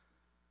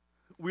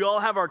We all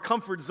have our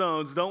comfort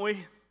zones, don't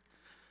we?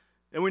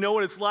 And we know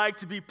what it's like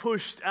to be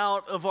pushed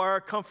out of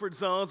our comfort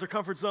zones. Our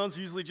comfort zones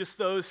are usually just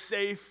those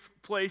safe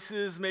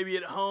places, maybe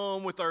at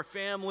home with our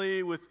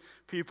family, with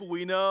people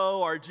we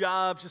know, our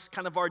jobs, just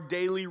kind of our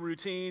daily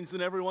routines.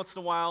 Then every once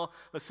in a while,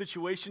 a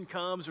situation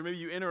comes, or maybe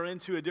you enter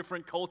into a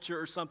different culture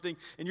or something,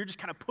 and you're just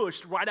kind of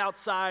pushed right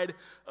outside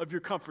of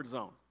your comfort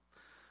zone.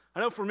 I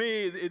know for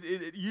me,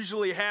 it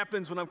usually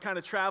happens when I'm kind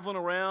of traveling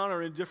around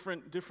or in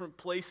different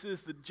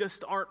places that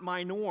just aren't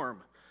my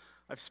norm.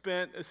 I've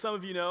spent, as some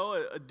of you know,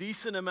 a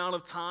decent amount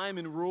of time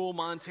in rural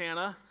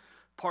Montana,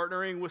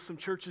 partnering with some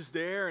churches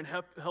there and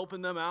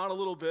helping them out a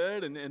little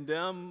bit and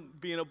them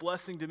being a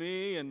blessing to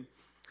me. And,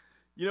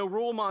 you know,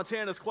 rural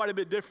Montana is quite a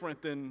bit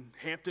different than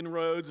Hampton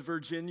Roads,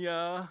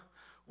 Virginia,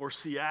 or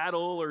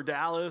Seattle, or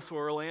Dallas,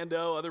 or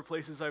Orlando, other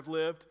places I've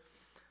lived.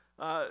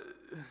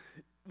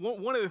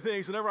 One of the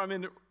things, whenever I'm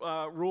in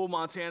rural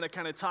Montana,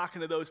 kind of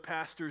talking to those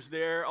pastors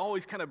there, I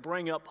always kind of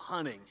bring up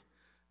hunting.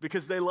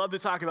 Because they love to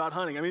talk about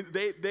hunting. I mean,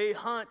 they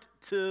hunt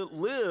to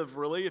live,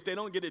 really. If they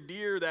don't get a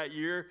deer that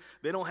year,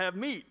 they don't have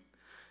meat.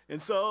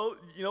 And so,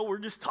 you know, we're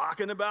just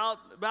talking about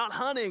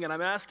hunting, and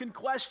I'm asking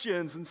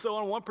questions. And so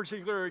on one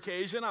particular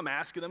occasion, I'm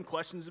asking them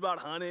questions about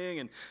hunting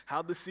and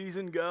how'd the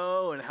season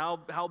go and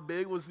how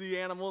big was the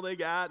animal they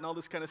got and all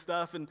this kind of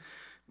stuff. And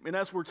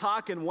as we're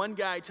talking, one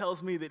guy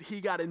tells me that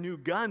he got a new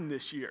gun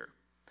this year.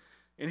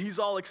 And he's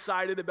all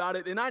excited about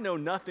it. And I know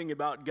nothing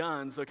about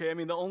guns, okay? I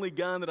mean, the only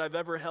gun that I've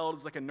ever held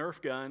is like a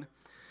Nerf gun.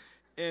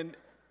 And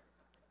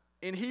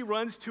he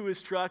runs to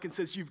his truck and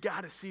says, "You've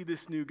got to see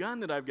this new gun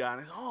that I've got."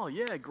 And I said, "Oh,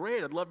 yeah,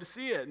 great. I'd love to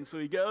see it." And so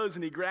he goes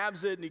and he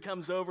grabs it and he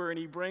comes over and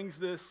he brings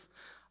this,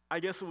 I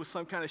guess it was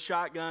some kind of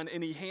shotgun,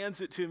 and he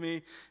hands it to me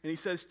and he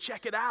says,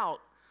 "Check it out."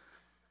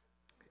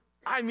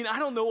 I mean, I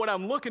don't know what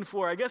I'm looking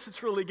for. I guess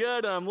it's really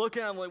good. And I'm like,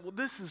 well,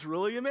 this is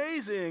really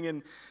amazing.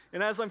 And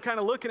as I'm kind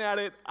of looking at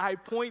it, I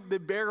point the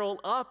barrel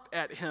up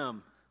at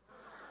him.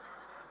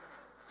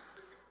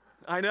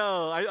 I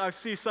know. I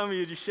see some of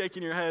you just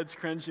shaking your heads,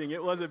 cringing.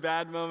 It was a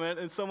bad moment.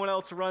 And someone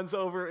else runs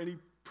over and he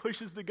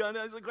pushes the gun.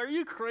 I was like, "Are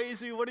you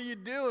crazy? What are you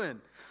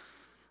doing?"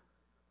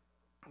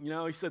 You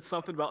know, he said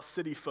something about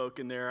city folk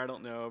in there. I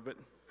don't know. But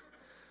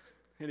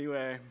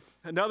anyway,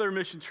 another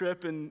mission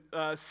trip in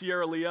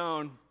Sierra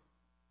Leone.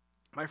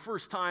 My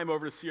first time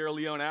over to Sierra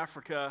Leone,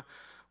 Africa,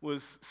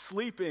 was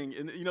sleeping.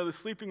 And, you know, the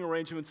sleeping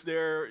arrangements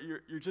there,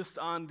 you're just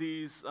on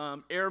these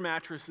air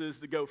mattresses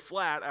that go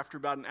flat after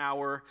about an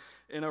hour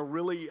in a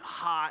really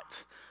hot,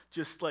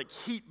 just like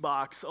heat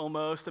box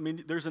almost. I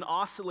mean, there's an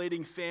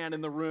oscillating fan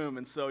in the room,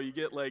 and so you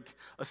get like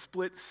a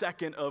split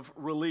second of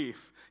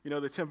relief. You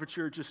know, the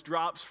temperature just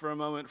drops for a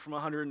moment from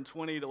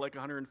 120 to like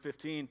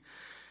 115.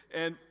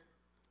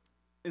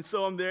 And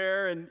so I'm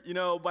there, and, you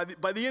know, by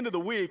the end of the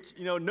week,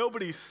 you know,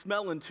 nobody's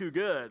smelling too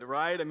good,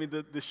 right? I mean,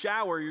 the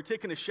shower, you're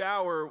taking a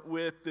shower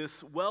with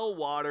this well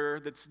water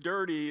that's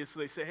dirty, so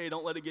they say, "Hey,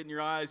 don't let it get in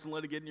your eyes, don't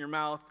let it get in your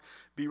mouth,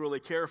 be really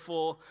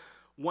careful."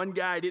 One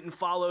guy didn't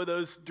follow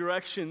those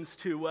directions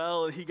too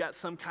well, and he got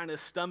some kind of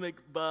stomach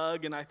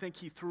bug, and I think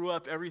he threw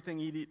up everything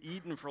he'd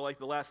eaten for like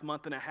the last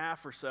month and a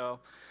half or so.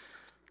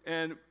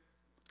 And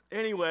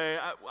anyway,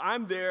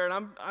 I'm there,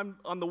 and I'm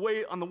on the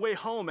way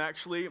home,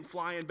 actually. I'm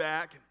flying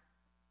back.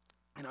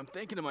 And I'm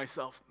thinking to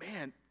myself,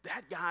 man,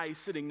 that guy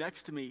sitting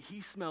next to me, he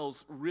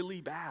smells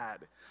really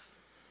bad.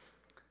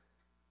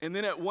 And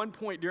then at one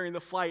point during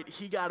the flight,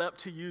 he got up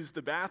to use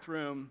the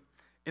bathroom,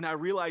 and I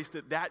realized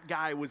that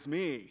guy was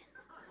me.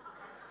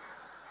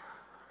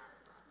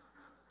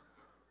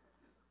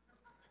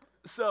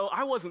 So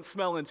I wasn't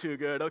smelling too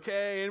good,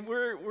 okay? And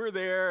we're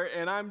there,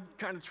 and I'm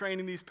kind of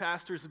training these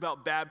pastors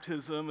about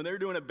baptism, and they're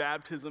doing a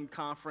baptism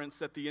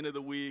conference at the end of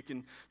the week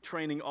and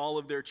training all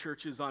of their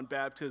churches on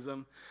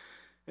baptism.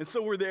 And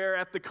so we're there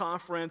at the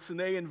conference, and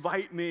they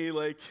invite me,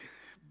 like,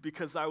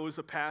 because I was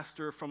a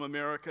pastor from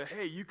America,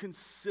 "Hey, you can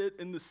sit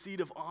in the seat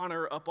of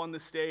honor up on the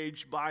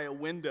stage by a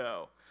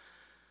window."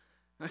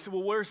 And I said,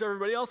 "Well, where's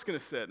everybody else going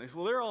to sit?" And they said,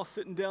 "Well, they're all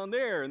sitting down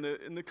there in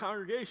the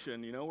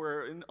congregation, you know,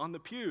 we're on the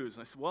pews."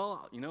 And I said,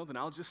 "Well, you know, then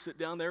I'll just sit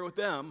down there with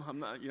them. I'm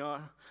not, you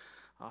know,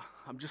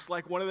 I'm just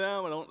like one of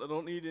them. I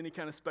don't need any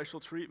kind of special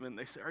treatment." And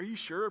they said, "Are you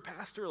sure,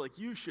 Pastor? Like,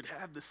 you should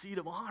have the seat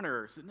of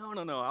honor." I said, No.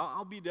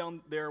 I'll be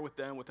down there with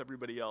them, with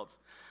everybody else."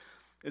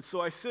 And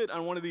so I sit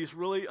on one of these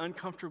really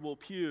uncomfortable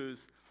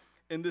pews,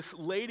 and this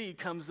lady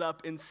comes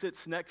up and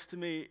sits next to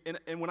me.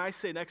 And when I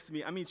say next to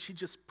me, I mean she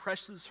just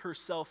presses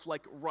herself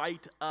like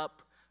right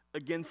up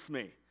against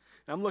me.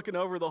 And I'm looking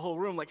over the whole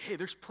room like, "Hey,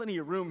 there's plenty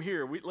of room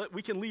here.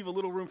 We can leave a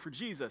little room for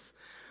Jesus."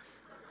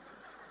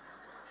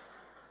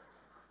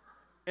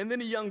 And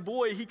then a young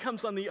boy, he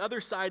comes on the other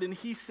side, and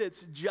he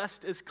sits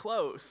just as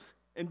close.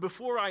 And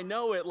before I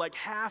know it, like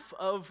half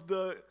of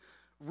the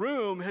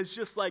room has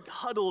just like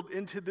huddled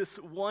into this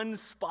one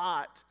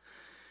spot.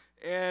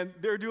 And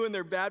they're doing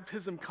their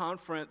baptism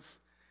conference,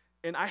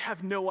 and I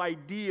have no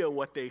idea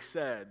what they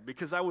said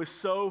because I was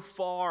so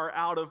far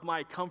out of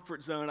my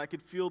comfort zone. I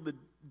could feel the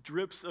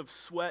drips of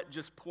sweat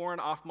just pouring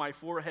off my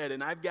forehead,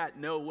 and I've got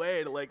no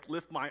way to like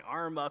lift my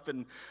arm up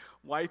and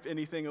wipe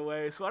anything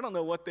away. So I don't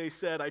know what they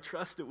said. I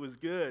trust it was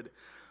good.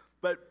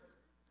 But,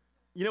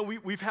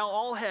 we've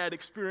all had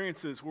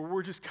experiences where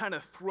we're just kind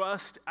of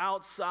thrust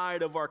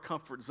outside of our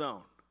comfort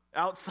zone,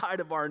 outside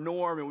of our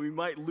norm, and we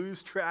might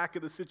lose track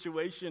of the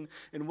situation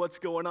and what's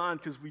going on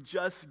because we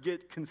just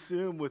get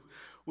consumed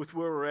with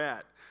where we're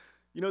at.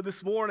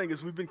 This morning,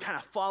 as we've been kind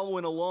of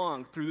following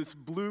along through this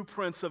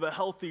blueprints of a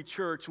healthy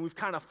church, and we've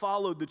kind of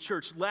followed the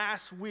church.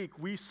 Last week,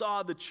 we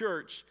saw the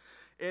church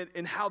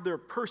and how they're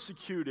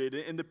persecuted,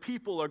 and the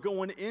people are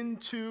going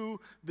into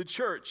the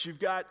church. You've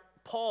got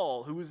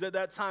Paul, who was at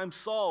that time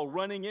Saul,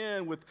 running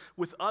in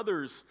with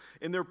others,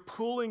 and they're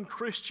pulling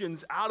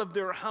Christians out of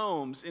their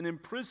homes and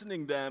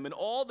imprisoning them, and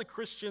all the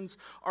Christians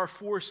are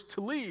forced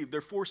to leave. They're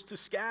forced to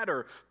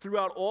scatter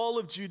throughout all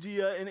of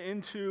Judea and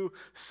into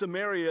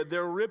Samaria.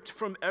 They're ripped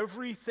from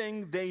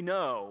everything they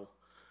know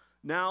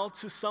now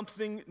to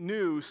something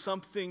new,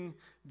 something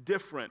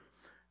different.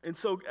 And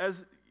so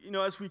as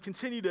we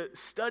continue to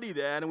study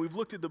that, and we've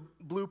looked at the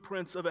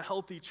blueprints of a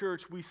healthy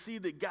church, we see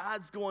that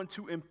God's going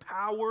to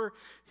empower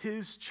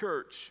his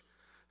church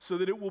so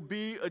that it will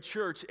be a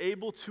church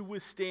able to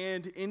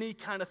withstand any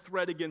kind of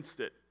threat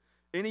against it.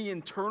 Any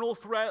internal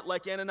threat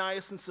like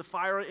Ananias and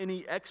Sapphira,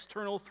 any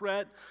external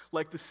threat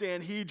like the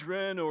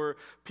Sanhedrin or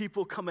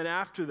people coming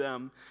after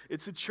them.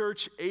 It's a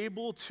church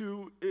able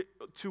to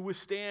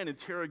withstand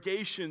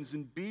interrogations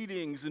and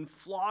beatings and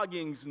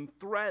floggings and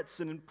threats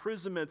and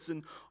imprisonments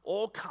and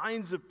all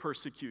kinds of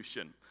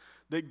persecution.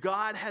 That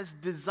God has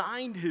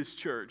designed his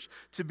church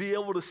to be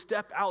able to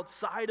step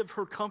outside of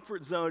her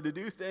comfort zone to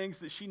do things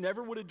that she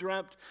never would have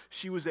dreamt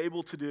she was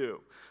able to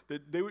do.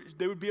 That they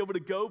would be able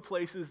to go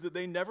places that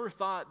they never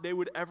thought they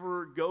would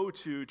ever go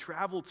to,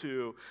 travel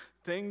to,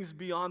 things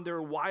beyond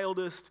their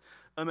wildest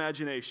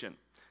imagination.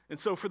 And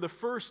so for the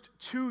first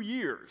 2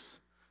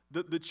 years,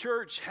 the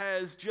church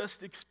has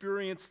just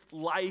experienced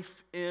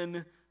life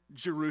in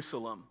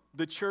Jerusalem,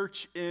 the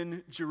church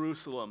in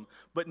Jerusalem.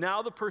 But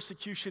now the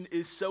persecution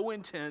is so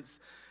intense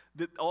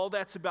that all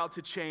that's about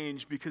to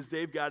change because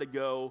they've got to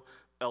go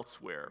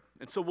elsewhere.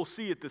 And so we'll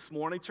see it this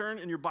morning. Turn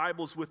in your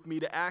Bibles with me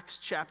to Acts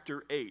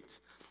chapter 8.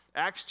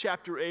 Acts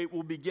chapter 8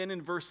 will begin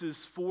in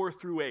verses 4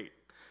 through 8.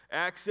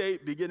 Acts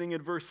 8 beginning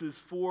in verses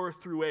 4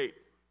 through 8.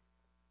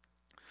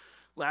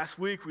 Last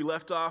week we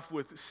left off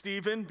with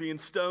Stephen being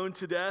stoned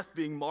to death,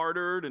 being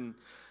martyred, and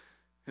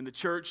the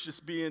church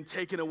just being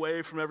taken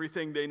away from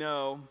everything they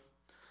know.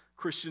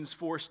 Christians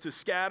forced to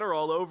scatter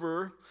all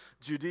over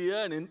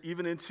Judea and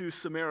even into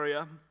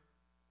Samaria.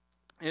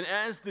 And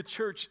as the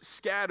church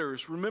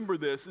scatters, remember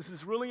this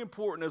is really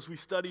important as we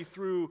study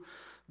through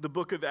the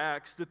book of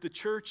Acts, that the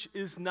church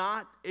is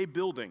not a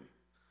building.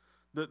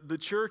 The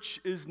church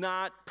is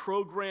not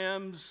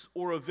programs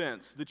or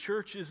events. The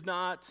church is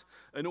not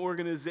an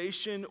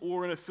organization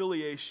or an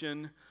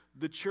affiliation.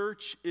 The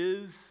church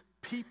is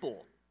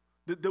people.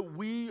 That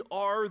we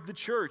are the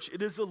church.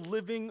 It is a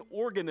living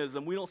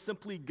organism. We don't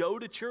simply go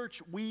to church,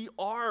 we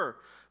are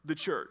the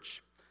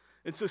church.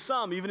 And so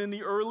some, even in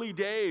the early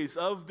days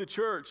of the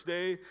church,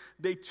 they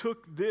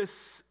took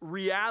this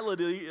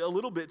reality a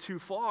little bit too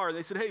far.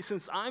 They said, hey,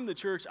 since I'm the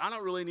church, I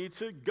don't really need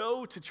to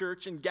go to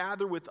church and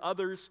gather with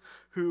others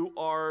who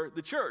are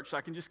the church.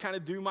 I can just kind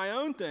of do my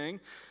own thing.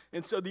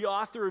 And so the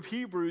author of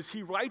Hebrews,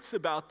 he writes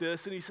about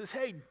this, and he says,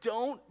 hey,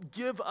 don't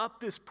give up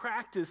this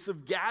practice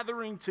of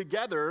gathering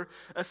together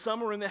as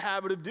some are in the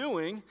habit of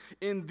doing.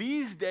 In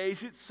these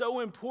days, it's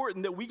so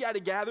important that we got to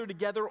gather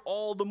together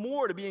all the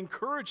more to be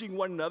encouraging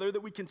one another,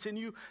 that we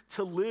continue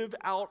to live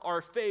out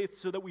our faith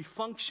so that we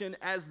function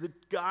as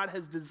God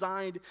has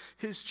designed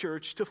his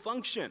church to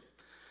function.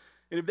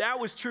 And if that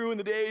was true in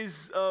the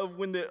days of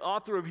when the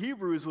author of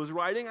Hebrews was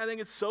writing, I think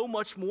it's so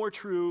much more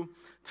true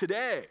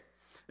today.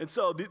 And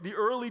so the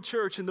early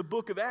church in the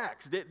book of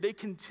Acts, they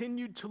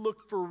continued to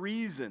look for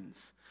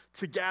reasons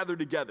to gather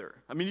together.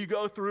 I mean, you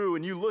go through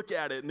and you look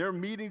at it, and they're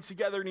meeting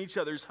together in each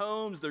other's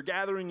homes. They're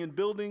gathering in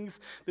buildings.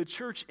 The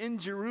church in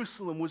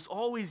Jerusalem was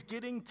always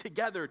getting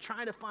together,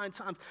 trying to find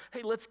time.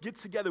 Hey, let's get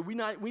together. We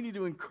need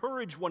to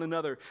encourage one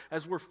another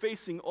as we're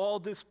facing all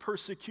this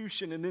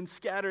persecution and then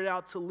scattered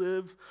out to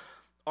live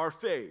our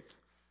faith.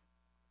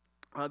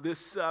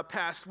 This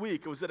past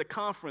week, I was at a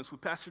conference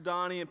with Pastor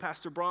Donnie and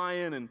Pastor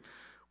Brian, and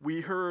we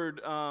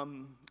heard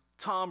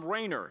Tom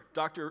Rainer,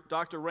 Dr.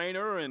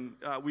 Rainer, and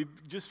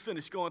we've just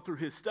finished going through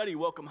his study,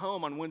 Welcome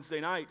Home, on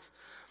Wednesday nights.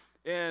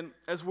 And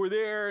as we're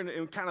there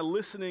and kind of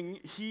listening,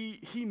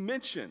 he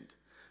mentioned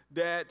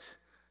that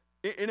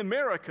in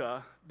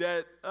America,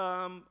 that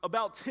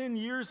about 10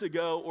 years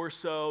ago or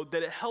so,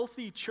 that a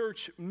healthy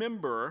church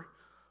member,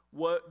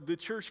 what the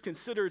church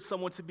considered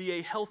someone to be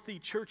a healthy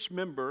church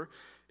member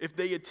if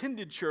they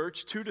attended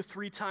church 2 to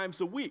 3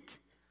 times a week.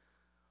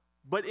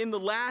 But in the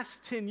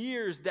last 10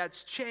 years,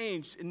 that's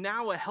changed, and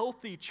now a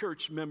healthy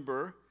church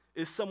member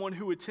is someone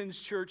who attends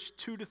church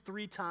 2 to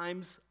 3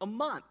 times a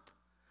month.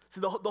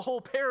 So the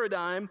whole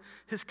paradigm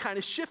has kind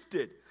of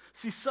shifted.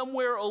 See,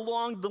 somewhere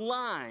along the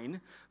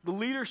line, the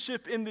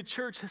leadership in the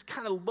church has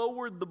kind of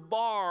lowered the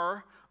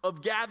bar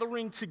of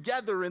gathering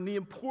together, and the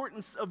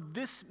importance of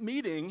this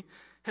meeting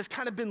has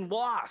kind of been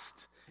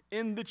lost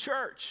in the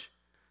church.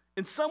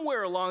 And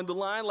somewhere along the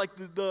line, like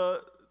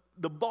the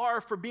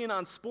bar for being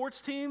on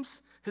sports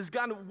teams has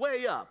gone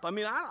way up. I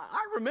mean,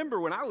 I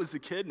remember when I was a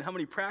kid and how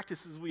many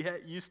practices we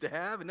used to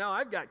have, and now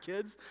I've got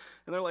kids,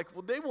 and they're like,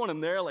 well, they want them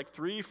there like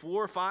 3,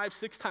 4, 5,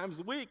 6 times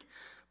a week.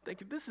 I'm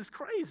thinking, this is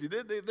crazy.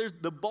 There's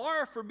the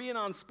bar for being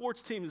on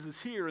sports teams is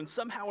here, and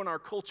somehow in our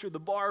culture, the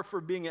bar for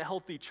being a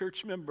healthy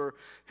church member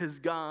has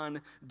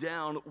gone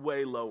down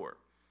way lower.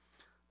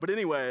 But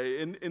anyway,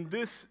 in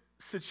this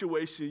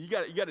situation, you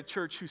got a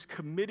church who's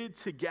committed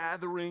to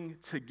gathering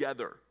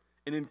together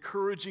and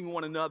encouraging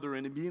one another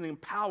and being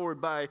empowered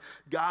by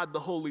God the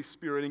Holy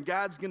Spirit. And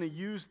God's going to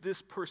use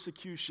this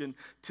persecution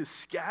to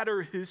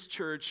scatter his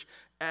church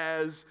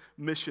as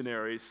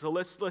missionaries. So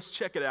let's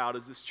check it out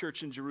as this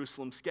church in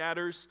Jerusalem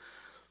scatters.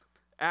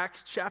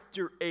 Acts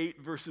chapter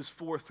 8, verses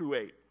 4 through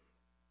 8.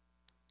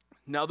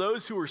 Now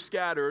those who were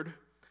scattered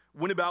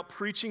went about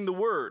preaching the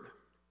word.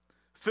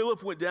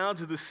 Philip went down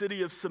to the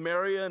city of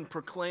Samaria and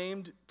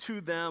proclaimed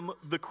to them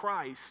the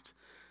Christ.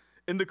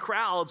 And the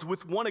crowds,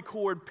 with one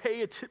accord,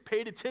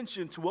 paid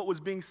attention to what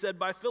was being said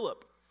by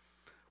Philip.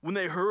 When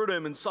they heard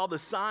him and saw the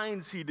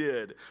signs he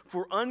did,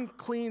 for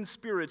unclean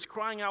spirits,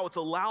 crying out with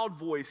a loud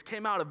voice,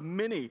 came out of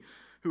many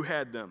who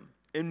had them.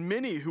 And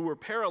many who were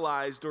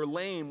paralyzed or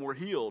lame were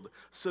healed.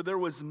 So there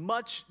was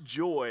much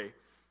joy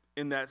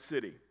in that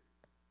city.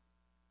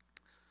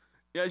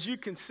 As you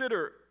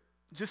consider,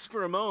 just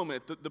for a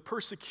moment, the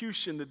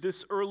persecution that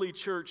this early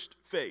church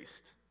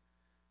faced,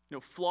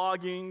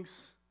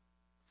 floggings,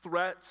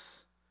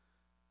 threats,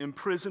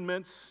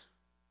 imprisonments,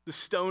 the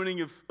stoning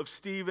of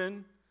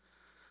Stephen,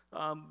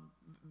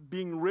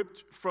 being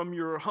ripped from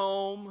your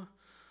home,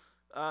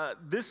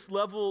 this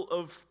level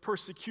of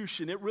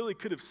persecution, it really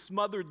could have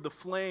smothered the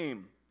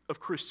flame of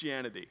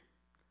Christianity.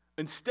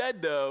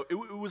 Instead, though, it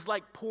was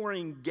like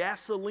pouring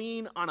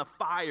gasoline on a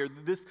fire.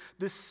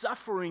 This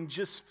suffering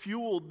just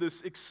fueled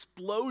this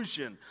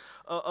explosion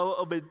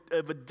of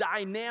a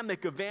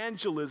dynamic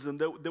evangelism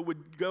that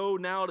would go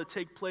now to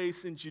take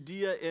place in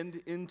Judea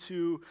and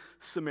into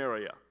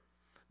Samaria.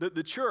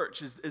 The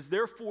church, as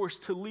they're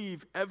forced to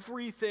leave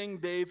everything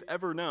they've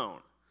ever known,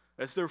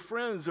 as their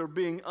friends are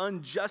being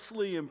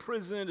unjustly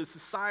imprisoned, as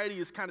society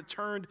is kind of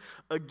turned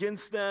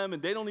against them,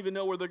 and they don't even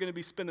know where they're going to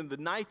be spending the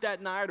night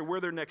that night or where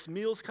their next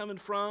meal's coming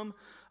from.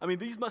 I mean,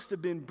 these must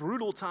have been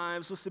brutal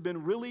times, must have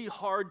been really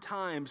hard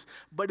times.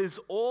 But as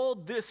all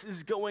this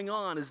is going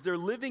on, as they're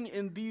living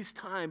in these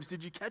times,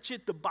 did you catch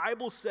it? The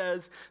Bible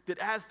says that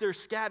as they're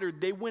scattered,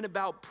 they went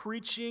about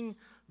preaching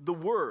the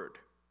word.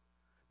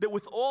 That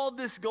with all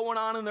this going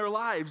on in their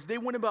lives, they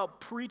went about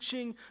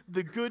preaching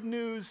the good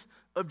news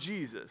of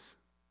Jesus.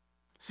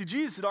 See,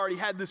 Jesus had already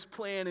had this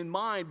plan in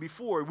mind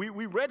before.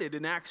 We read it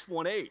in Acts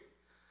 1:8.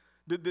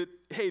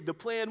 The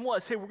plan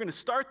was, we're going to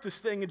start this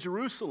thing in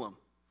Jerusalem.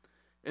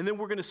 And then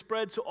we're going to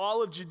spread to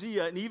all of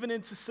Judea and even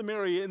into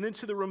Samaria and then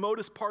to the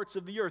remotest parts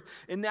of the earth.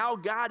 And now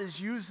God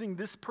is using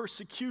this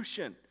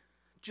persecution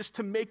just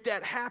to make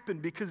that happen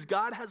because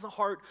God has a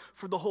heart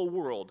for the whole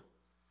world.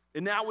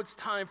 And now it's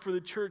time for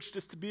the church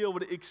just to be able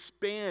to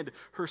expand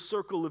her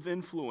circle of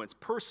influence.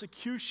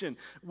 Persecution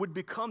would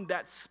become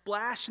that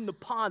splash in the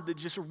pond that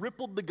just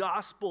rippled the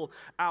gospel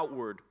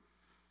outward.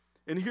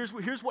 And here's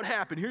what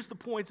happened. Here's the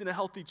point in a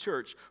healthy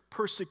church.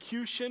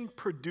 Persecution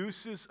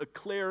produces a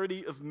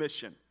clarity of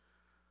mission.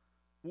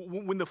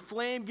 When the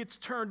flame gets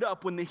turned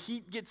up, when the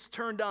heat gets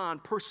turned on,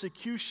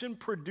 persecution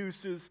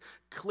produces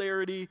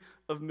clarity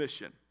of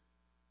mission.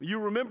 You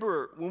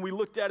remember when we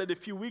looked at it a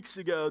few weeks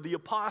ago, the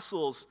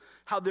apostles,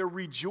 how they're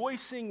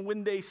rejoicing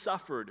when they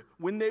suffered,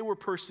 when they were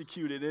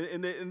persecuted,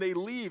 and they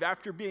leave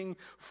after being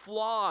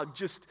flogged,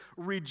 just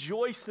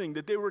rejoicing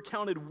that they were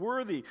counted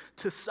worthy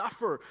to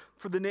suffer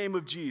for the name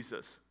of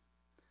Jesus.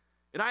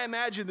 And I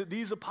imagine that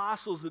these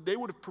apostles, that they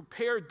would have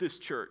prepared this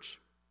church,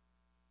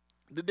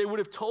 that they would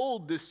have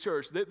told this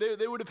church, that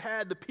they would have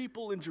had the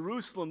people in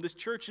Jerusalem, this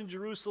church in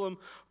Jerusalem,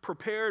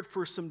 prepared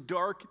for some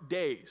dark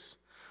days,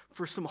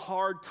 for some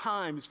hard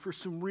times, for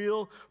some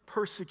real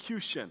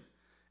persecution.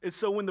 And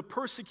so when the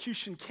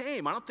persecution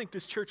came, I don't think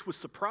this church was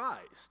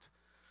surprised.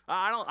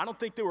 I don't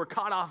think they were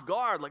caught off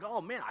guard, like,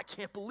 oh man, I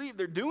can't believe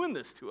they're doing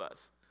this to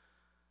us.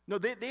 No,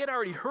 they had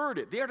already heard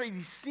it. They had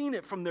already seen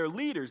it from their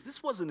leaders.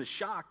 This wasn't a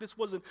shock. This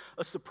wasn't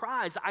a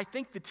surprise. I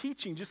think the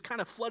teaching just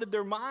kind of flooded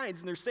their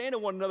minds, and they're saying to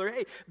one another,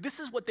 hey, this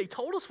is what they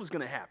told us was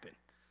going to happen.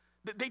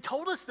 They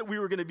told us that we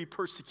were going to be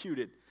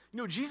persecuted.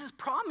 Jesus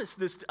promised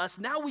this to us.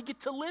 Now we get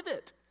to live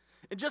it.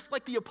 And just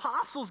like the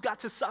apostles got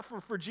to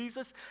suffer for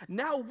Jesus,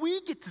 now we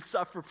get to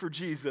suffer for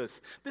Jesus.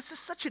 This is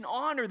such an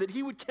honor that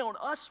he would count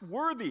us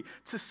worthy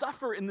to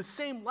suffer in the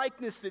same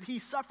likeness that he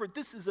suffered.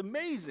 This is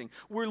amazing.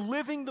 We're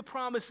living the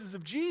promises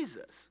of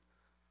Jesus.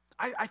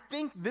 I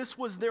think this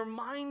was their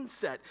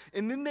mindset.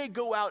 And then they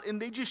go out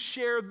and they just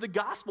share the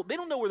gospel. They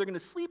don't know where they're going to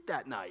sleep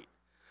that night,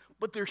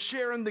 but they're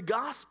sharing the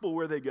gospel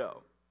where they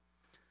go.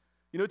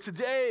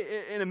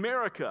 Today in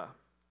America,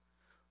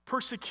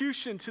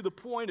 persecution to the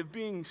point of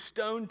being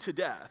stoned to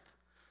death,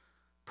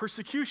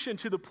 persecution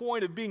to the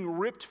point of being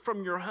ripped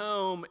from your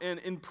home and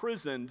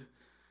imprisoned,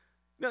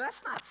 Now,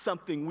 that's not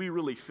something we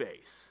really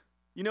face.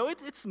 You know,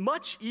 it's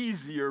much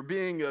easier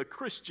being a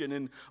Christian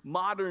in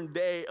modern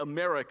day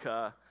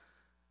America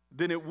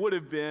than it would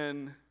have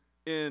been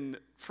in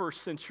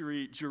first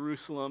century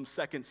Jerusalem,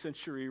 second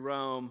century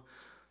Rome,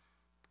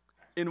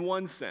 in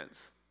one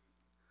sense.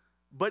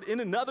 But in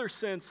another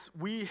sense,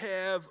 we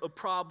have a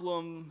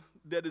problem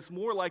that is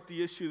more like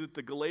the issue that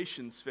the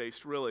Galatians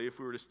faced, really, if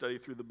we were to study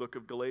through the book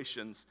of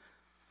Galatians.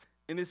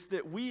 And it's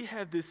that we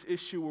have this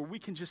issue where we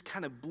can just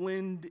kind of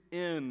blend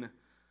in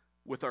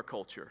with our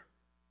culture.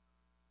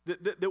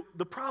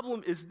 The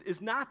problem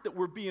is not that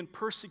we're being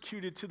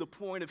persecuted to the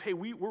point of, hey,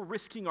 we're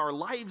risking our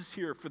lives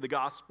here for the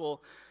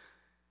gospel.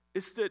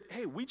 It's that,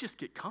 hey, we just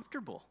get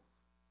comfortable.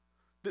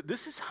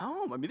 This is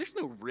home. I mean, there's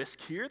no risk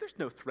here. There's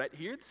no threat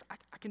here.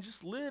 I can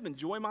just live,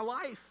 enjoy my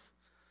life.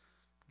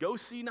 Go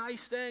see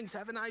nice things,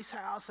 have a nice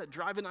house,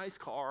 drive a nice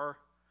car.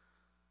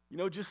 You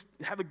know, just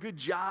have a good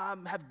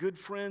job, have good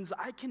friends.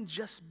 I can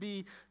just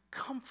be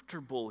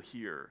comfortable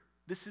here.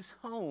 This is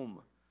home.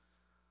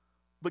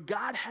 But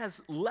God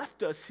has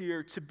left us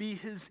here to be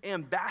his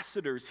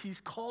ambassadors. He's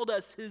called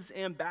us his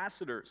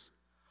ambassadors.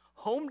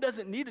 Home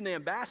doesn't need an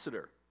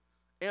ambassador.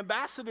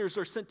 Ambassadors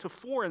are sent to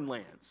foreign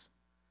lands.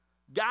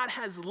 God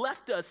has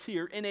left us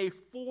here in a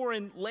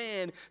foreign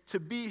land to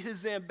be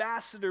his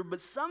ambassador,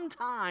 but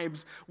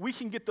sometimes we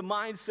can get the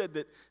mindset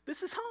that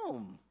this is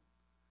home,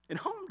 and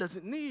home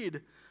doesn't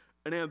need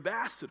an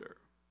ambassador.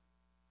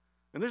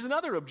 And there's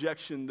another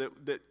objection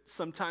that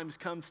sometimes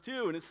comes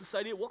too, and it's this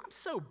idea, well, I'm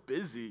so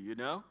busy, you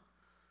know?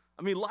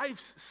 I mean,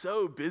 life's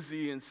so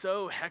busy and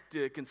so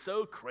hectic and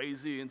so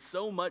crazy and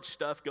so much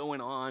stuff going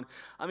on.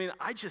 I mean,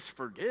 I just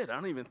forget. I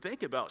don't even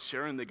think about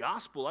sharing the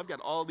gospel. I've got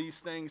all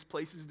these things,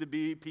 places to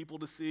be, people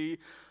to see.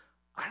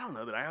 I don't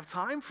know that I have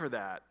time for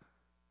that.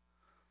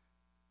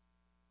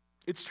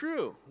 It's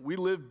true. We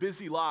live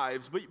busy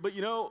lives. But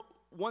you know,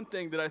 one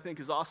thing that I think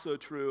is also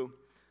true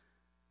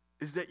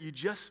is that you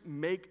just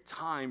make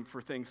time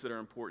for things that are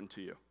important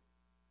to you.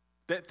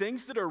 That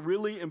things that are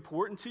really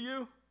important to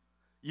you,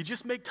 you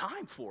just make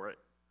time for it.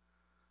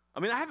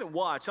 I mean, I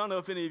don't know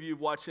if any of you have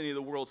watched any of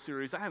the World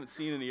Series. I haven't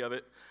seen any of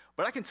it.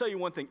 But I can tell you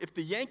one thing. If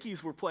the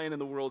Yankees were playing in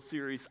the World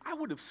Series, I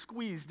would have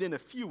squeezed in a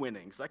few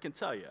innings, I can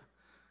tell you.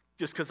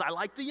 Just because I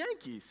like the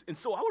Yankees. And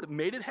so I would have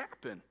made it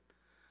happen.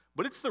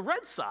 But it's the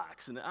Red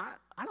Sox, and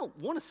I don't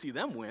want to see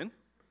them win.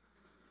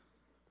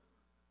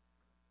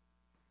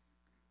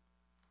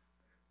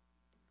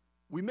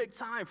 We make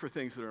time for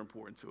things that are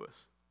important to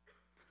us.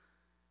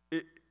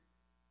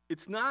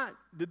 It's not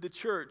that the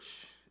church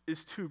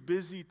is too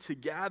busy to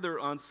gather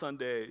on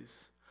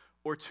Sundays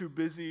or too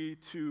busy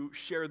to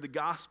share the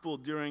gospel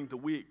during the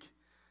week.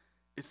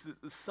 It's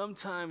that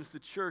sometimes the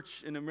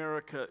church in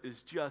America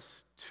is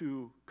just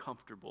too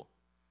comfortable.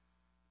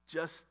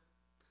 Just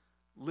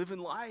living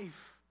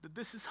life, that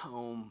this is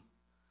home.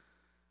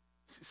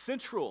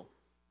 Central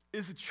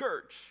is a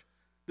church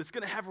that's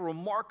going to have a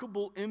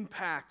remarkable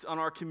impact on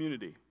our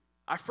community.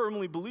 I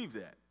firmly believe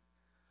that.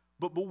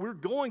 But we're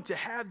going to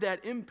have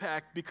that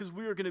impact because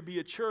we are going to be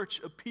a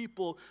church of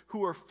people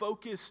who are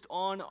focused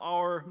on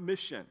our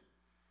mission.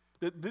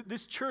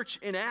 This church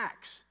in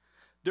Acts,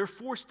 they're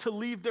forced to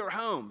leave their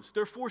homes.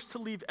 They're forced to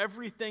leave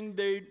everything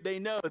they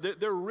know.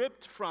 They're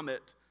ripped from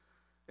it.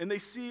 And they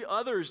see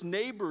others,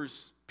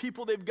 neighbors,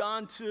 people they've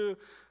gone to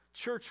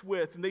church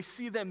with, and they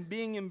see them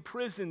being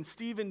imprisoned,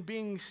 Stephen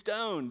being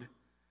stoned.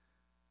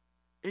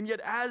 And yet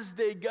as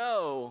they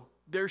go,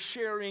 they're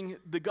sharing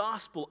the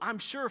gospel. I'm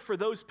sure for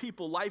those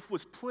people, life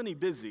was plenty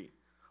busy.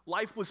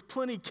 Life was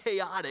plenty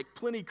chaotic,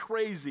 plenty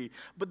crazy.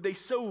 But they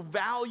so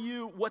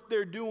value what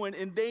they're doing,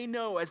 and they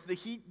know as the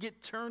heat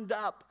get turned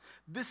up,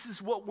 this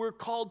is what we're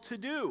called to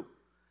do.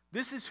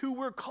 This is who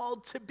we're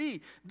called to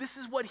be. This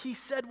is what he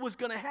said was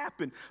going to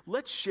happen.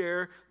 Let's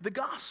share the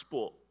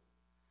gospel.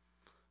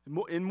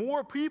 And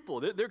more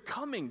people, they're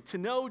coming to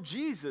know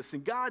Jesus,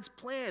 and God's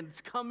plan, it's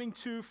coming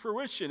to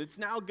fruition. It's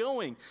now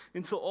going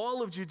into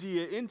all of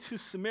Judea, into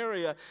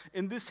Samaria,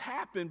 and this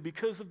happened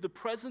because of the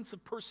presence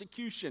of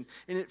persecution,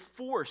 and it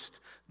forced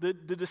the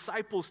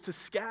disciples to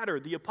scatter,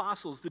 the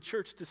apostles, the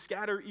church to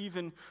scatter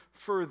even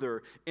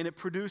further, and it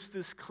produced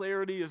this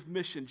clarity of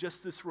mission,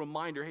 just this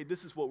reminder, hey,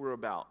 this is what we're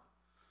about.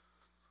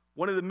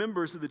 One of the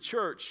members of the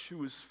church who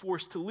was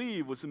forced to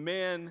leave was a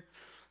man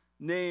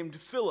named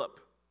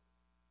Philip.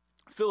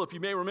 Philip, you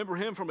may remember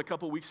him from a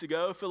couple weeks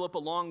ago. Philip,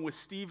 along with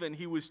Stephen,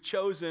 he was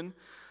chosen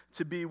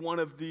to be one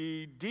of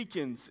the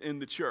deacons in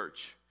the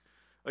church.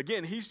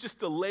 Again, he's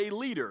just a lay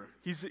leader.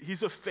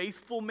 He's a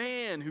faithful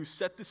man who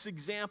set this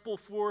example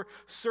for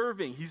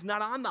serving. He's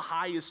not on the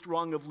highest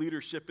rung of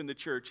leadership in the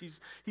church.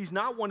 He's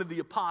not one of the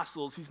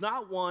apostles. He's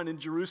not one in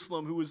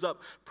Jerusalem who was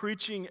up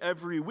preaching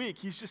every week.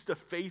 He's just a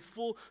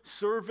faithful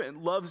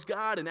servant, loves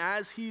God, and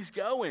as he's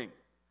going,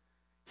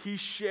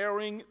 he's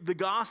sharing the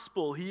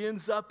gospel. He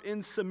ends up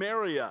in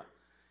Samaria,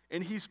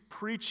 and he's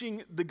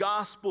preaching the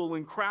gospel,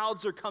 and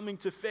crowds are coming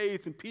to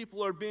faith, and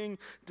people are being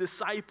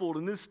discipled,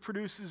 and this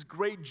produces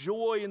great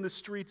joy in the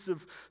streets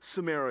of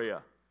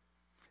Samaria.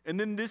 And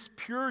then this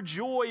pure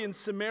joy in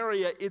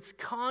Samaria, it's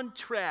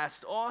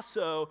contrast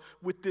also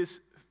with this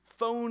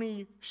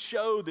phony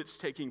show that's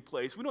taking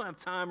place. We don't have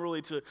time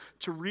really to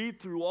read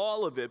through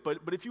all of it, but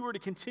if you were to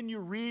continue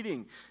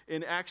reading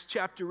in Acts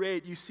chapter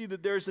 8, you see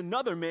that there's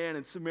another man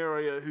in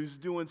Samaria who's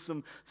doing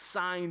some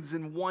signs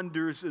and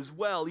wonders as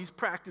well. He's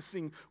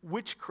practicing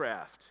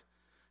witchcraft.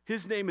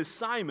 His name is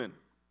Simon.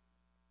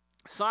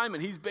 Simon,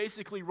 he's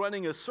basically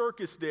running a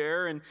circus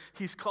there, and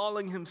he's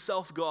calling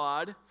himself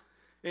God.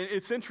 And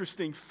it's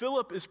interesting,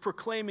 Philip is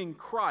proclaiming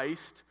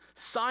Christ,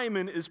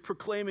 Simon is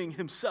proclaiming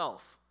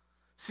himself.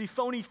 See,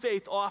 phony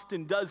faith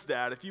often does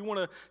that. If you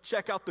want to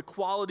check out the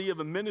quality of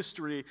a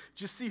ministry,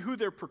 just see who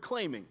they're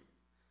proclaiming.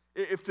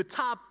 If the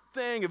top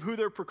thing of who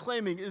they're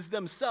proclaiming is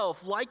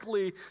themselves,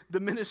 likely the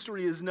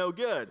ministry is no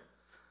good.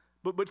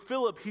 But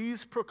Philip,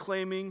 he's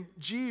proclaiming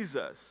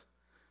Jesus.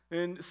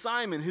 And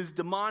Simon, his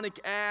demonic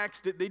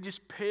acts, that they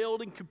just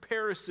paled in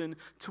comparison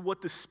to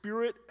what the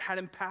Spirit had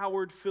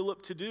empowered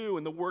Philip to do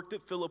and the work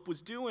that Philip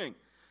was doing.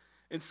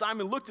 And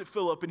Simon looked at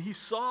Philip and he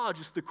saw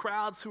just the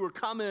crowds who were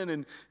coming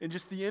and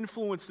just the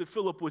influence that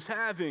Philip was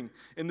having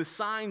and the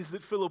signs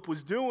that Philip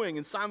was doing.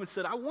 And Simon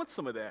said, I want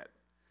some of that.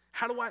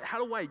 How do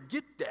I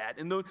get that?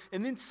 And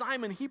then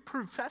Simon, he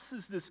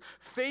professes this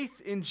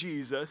faith in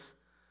Jesus,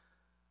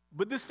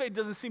 but this faith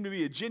doesn't seem to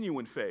be a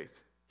genuine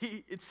faith.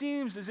 It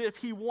seems as if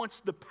he wants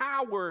the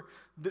power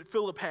that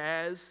Philip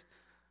has,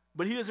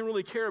 but he doesn't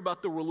really care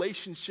about the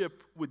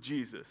relationship with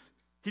Jesus.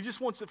 He just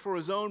wants it for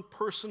his own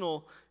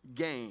personal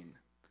gain.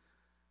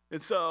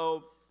 And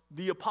so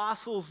the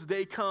apostles,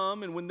 they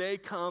come, and when they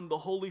come, the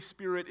Holy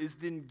Spirit is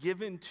then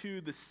given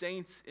to the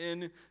saints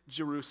in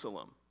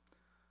Jerusalem.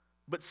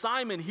 But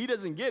Simon, he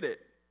doesn't get it.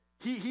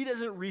 He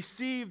doesn't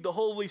receive the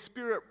Holy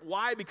Spirit.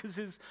 Why? Because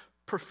his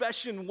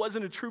profession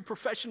wasn't a true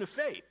profession of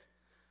faith.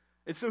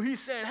 And so he's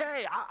saying,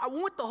 hey, I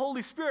want the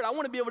Holy Spirit. I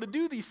want to be able to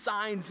do these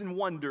signs and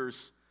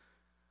wonders.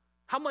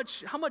 How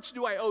much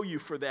do I owe you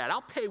for that?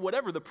 I'll pay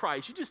whatever the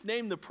price. You just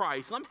name the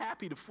price, and I'm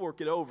happy to fork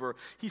it over.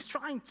 He's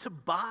trying to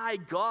buy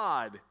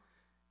God.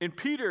 And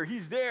Peter,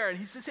 he's there, and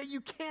he says, hey,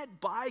 you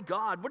can't buy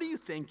God. What are you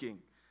thinking?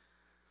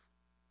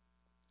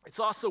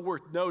 It's also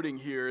worth noting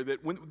here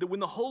that when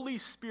the Holy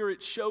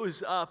Spirit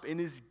shows up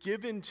and is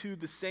given to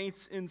the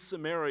saints in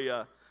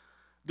Samaria,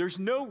 there's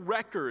no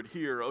record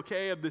here,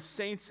 okay, of the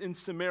saints in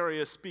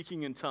Samaria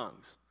speaking in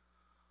tongues.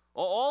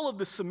 All of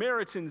the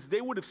Samaritans,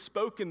 they would have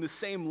spoken the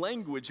same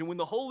language. And when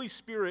the Holy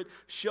Spirit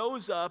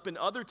shows up in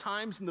other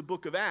times in the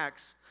book of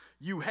Acts,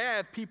 you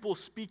have people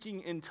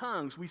speaking in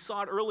tongues. We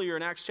saw it earlier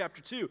in Acts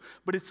chapter 2,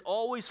 but it's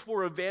always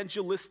for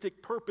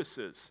evangelistic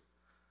purposes.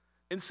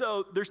 And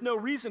so there's no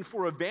reason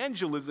for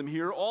evangelism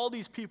here. All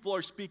these people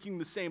are speaking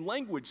the same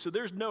language, so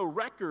there's no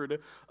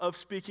record of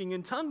speaking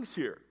in tongues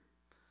here.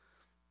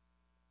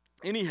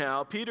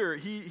 Anyhow, Peter,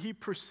 he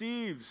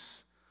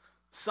perceives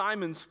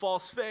Simon's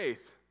false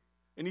faith.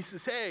 And he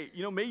says, hey,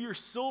 may your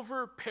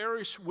silver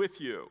perish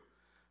with you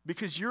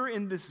because you're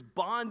in this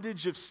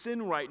bondage of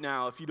sin right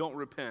now if you don't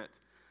repent.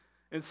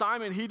 And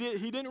Simon, he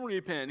didn't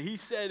repent. He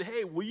said,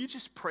 hey, will you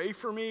just pray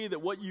for me that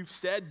what you've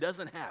said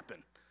doesn't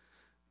happen?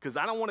 Because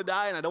I don't want to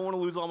die and I don't want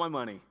to lose all my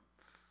money.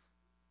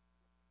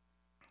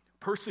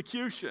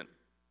 Persecution.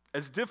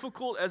 As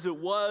difficult as it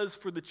was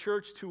for the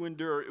church to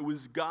endure, it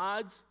was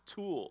God's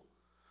tool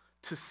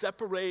to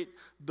separate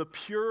the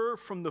pure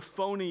from the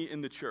phony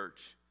in the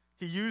church.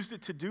 He used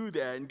it to do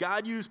that, and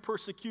God used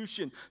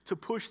persecution to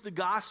push the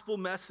gospel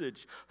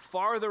message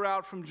farther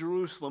out from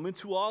Jerusalem,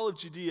 into all of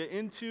Judea,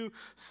 into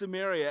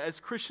Samaria. As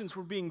Christians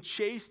were being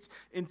chased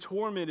and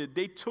tormented,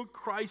 they took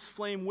Christ's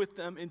flame with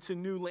them into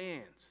new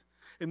lands.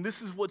 And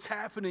this is what's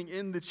happening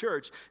in the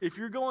church. If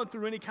you're going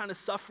through any kind of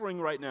suffering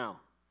right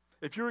now,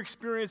 if you're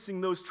experiencing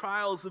those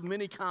trials of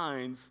many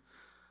kinds,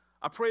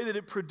 I pray that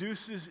it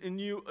produces in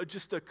you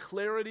just a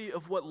clarity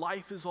of what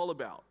life is all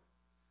about,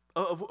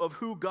 of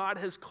who God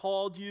has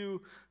called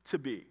you to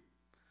be.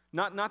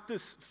 Not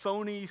this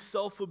phony,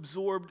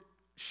 self-absorbed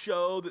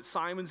show that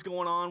Simon's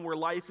going on where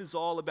life is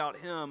all about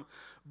him,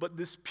 but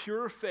this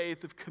pure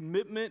faith of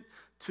commitment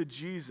to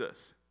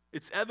Jesus.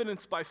 It's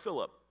evidenced by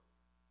Philip.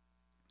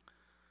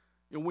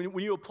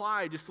 When you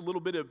apply just a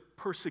little bit of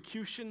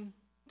persecution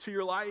to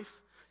your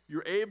life,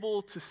 you're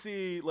able to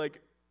see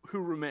who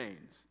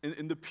remains,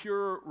 and the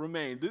pure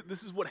remain.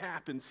 This is what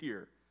happens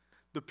here.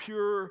 The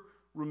pure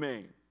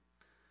remain.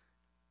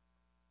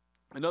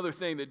 Another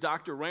thing that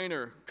Dr.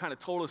 Rayner kind of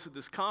told us at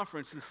this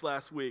conference this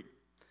last week.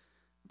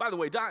 By the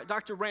way,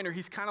 Dr. Rayner,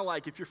 he's kind of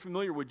like, if you're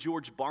familiar with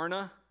George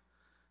Barna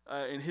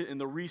and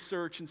the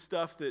research and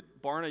stuff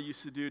that Barna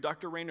used to do,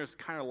 Dr. Rayner's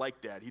kind of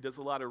like that. He does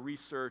a lot of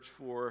research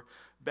for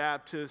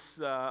Baptists.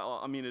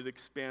 It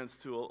expands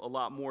to a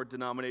lot more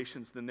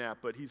denominations than that,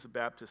 but he's a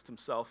Baptist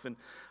himself. And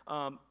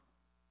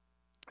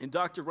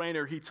Dr.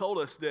 Rayner, he told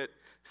us that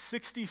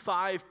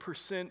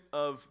 65%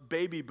 of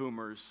baby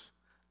boomers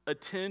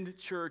attend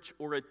church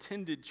or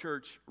attended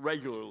church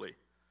regularly.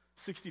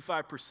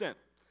 65%.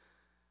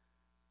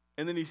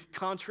 And then he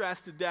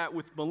contrasted that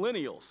with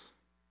millennials.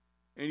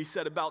 And he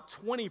said about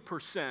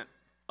 20%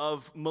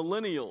 of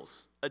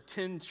millennials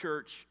attend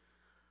church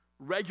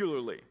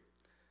regularly.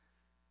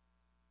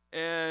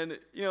 And,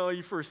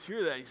 you first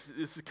hear that,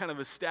 this is kind of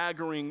a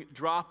staggering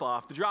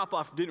drop-off. The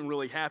drop-off didn't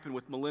really happen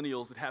with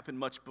millennials. It happened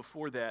much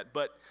before that.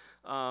 But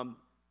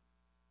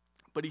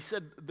he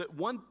said that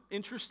one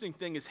interesting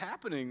thing is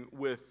happening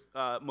with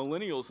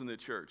millennials in the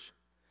church,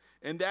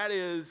 and that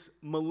is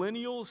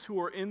millennials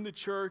who are in the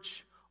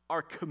church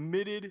are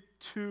committed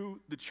to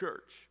the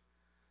church.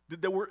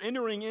 That we're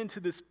entering into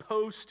this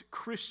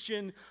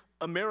post-Christian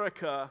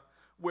America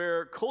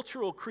where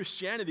cultural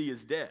Christianity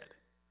is dead.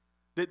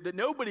 That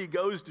nobody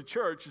goes to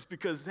church just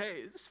because,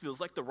 hey, this feels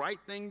like the right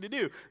thing to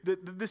do.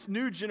 This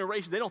new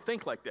generation, they don't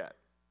think like that.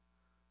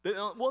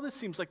 This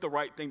seems like the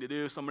right thing to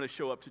do, so I'm going to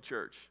show up to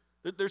church.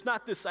 There's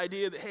not this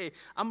idea that, hey,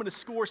 I'm going to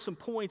score some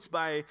points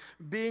by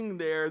being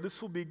there.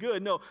 This will be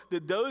good. No,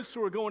 that those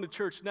who are going to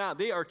church now,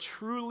 they are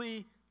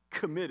truly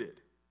committed.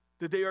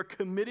 That they are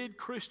committed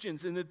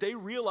Christians and that they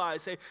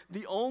realize, hey,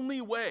 the only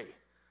way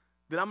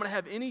that I'm going to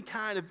have any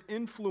kind of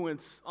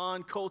influence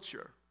on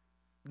culture,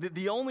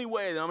 the only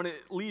way that I'm going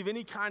to leave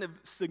any kind of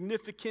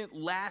significant,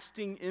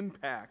 lasting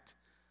impact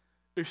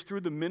is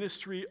through the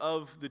ministry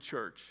of the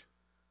church,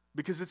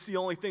 because it's the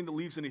only thing that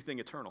leaves anything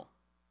eternal.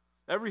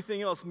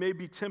 Everything else may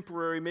be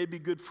temporary, may be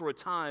good for a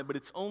time, but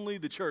it's only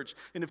the church.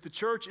 And if the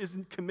church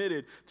isn't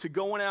committed to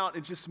going out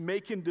and just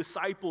making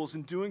disciples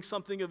and doing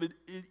something of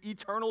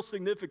eternal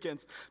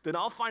significance, then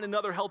I'll find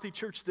another healthy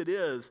church that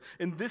is.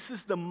 And this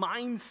is the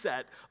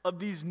mindset of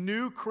these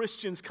new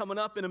Christians coming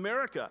up in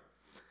America.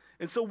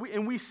 And so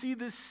we see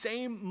this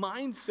same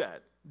mindset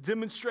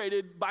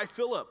demonstrated by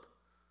Philip.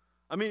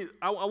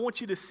 I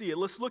want you to see it.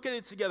 Let's look at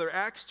it together.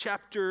 Acts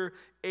chapter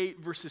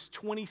 8, verses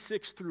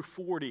 26 through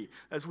 40,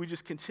 as we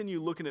just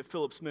continue looking at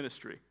Philip's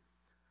ministry.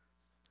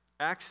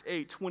 Acts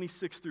 8,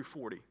 26 through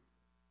 40.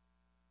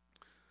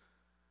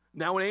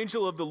 Now an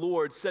angel of the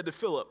Lord said to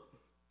Philip,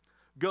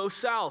 "Go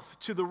south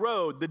to the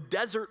road, the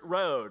desert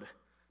road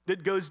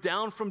that goes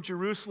down from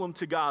Jerusalem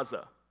to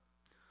Gaza."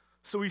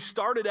 So he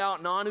started out,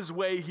 and on his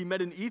way he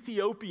met an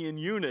Ethiopian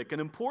eunuch,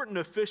 an important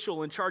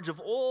official in charge of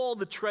all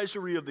the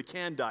treasury of the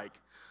Kandake,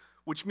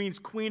 which means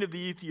queen of the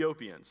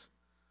Ethiopians.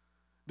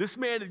 This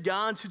man had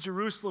gone to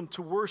Jerusalem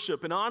to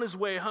worship, and on his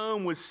way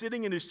home was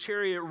sitting in his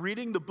chariot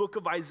reading the book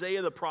of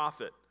Isaiah the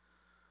prophet.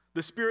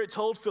 The Spirit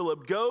told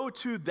Philip, "Go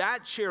to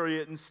that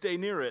chariot and stay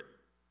near it."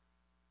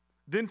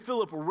 Then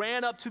Philip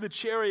ran up to the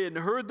chariot and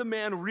heard the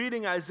man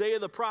reading Isaiah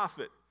the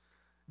prophet.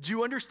 "Do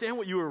you understand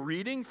what you are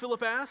reading?"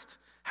 Philip asked.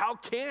 "How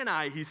can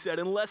I," he said,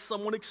 "unless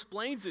someone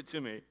explains it to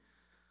me?"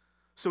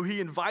 So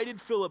he invited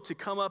Philip to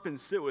come up and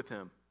sit with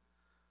him.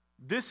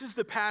 This is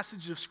the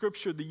passage of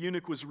scripture the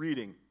eunuch was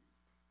reading.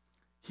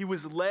 "He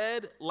was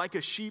led like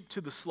a sheep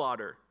to the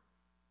slaughter,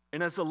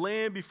 and as a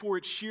lamb before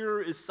its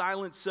shearer is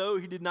silent, so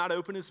he did not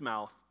open his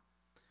mouth.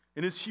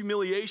 In his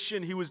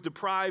humiliation he was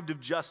deprived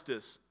of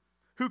justice.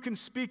 Who can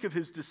speak of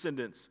his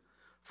descendants?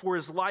 For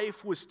his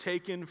life was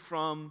taken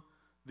from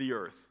the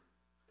earth."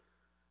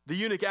 The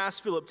eunuch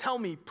asked Philip, "Tell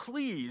me,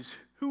 please,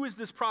 who is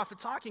this prophet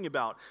talking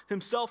about,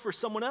 himself or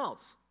someone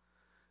else?"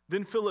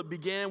 Then Philip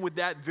began with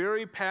that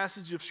very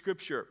passage of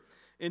scripture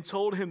and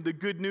told him the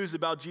good news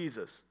about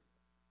Jesus.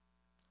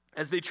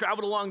 As they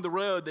traveled along the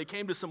road, they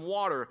came to some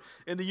water,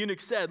 and the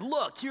eunuch said,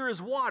 "Look, here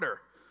is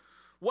water.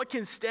 What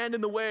can stand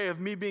in the way of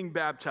me being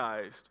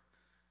baptized?"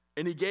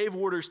 And he gave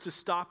orders to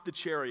stop the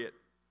chariot.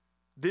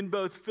 Then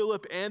both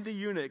Philip and the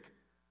eunuch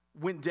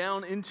went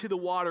down into the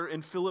water,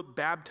 and Philip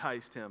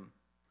baptized him.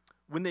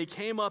 When they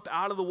came up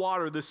out of the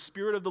water, the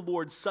Spirit of the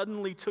Lord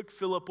suddenly took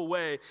Philip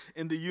away,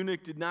 and the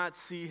eunuch did not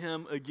see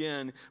him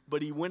again,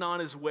 but he went on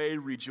his way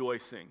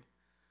rejoicing.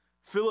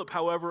 Philip,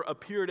 however,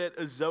 appeared at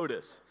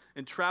Azotus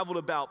and traveled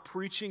about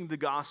preaching the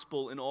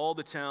gospel in all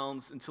the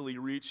towns until he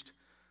reached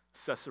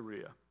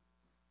Caesarea.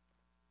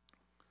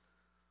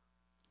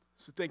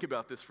 So think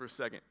about this for a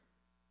second.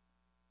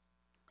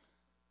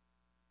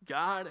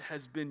 God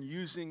has been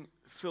using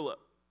Philip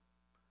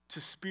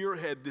to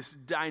spearhead this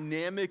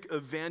dynamic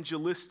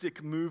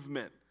evangelistic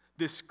movement,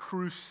 this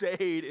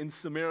crusade in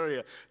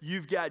Samaria.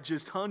 You've got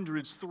just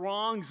hundreds,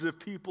 throngs of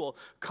people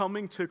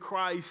coming to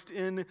Christ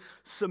in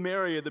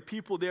Samaria. The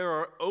people there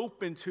are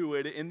open to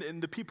it,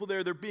 and the people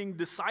there, they're being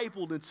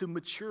discipled into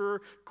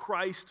mature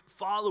Christ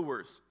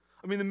followers.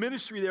 The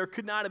ministry there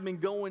could not have been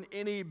going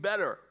any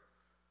better.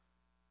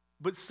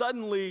 But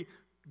suddenly,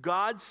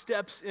 God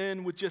steps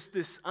in with just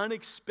this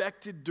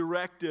unexpected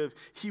directive.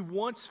 He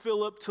wants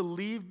Philip to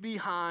leave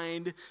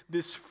behind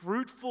this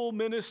fruitful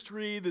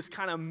ministry, this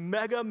kind of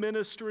mega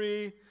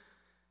ministry,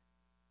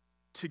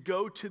 to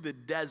go to the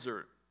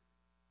desert.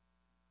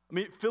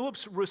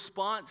 Philip's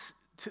response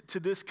to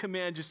this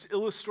command just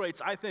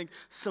illustrates, I think,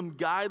 some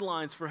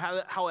guidelines for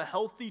how a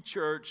healthy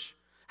church,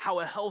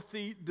 how a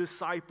healthy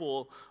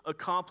disciple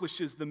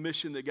accomplishes the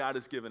mission that God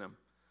has given him.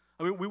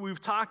 We've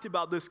talked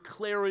about this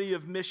clarity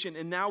of mission,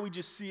 and now we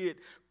just see it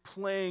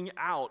playing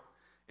out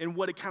in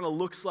what it kind of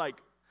looks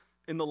like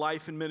in the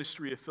life and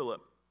ministry of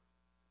Philip.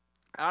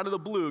 Out of the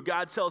blue,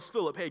 God tells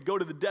Philip, "Hey, go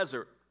to the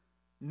desert."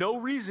 No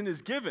reason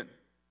is given.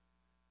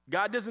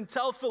 God doesn't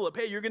tell Philip,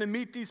 "Hey, you're going to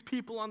meet these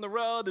people on the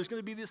road. There's going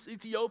to be this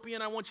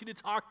Ethiopian I want you to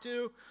talk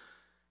to."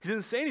 He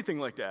doesn't say anything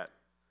like that.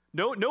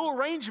 No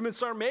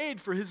arrangements are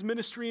made for his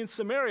ministry in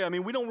Samaria. I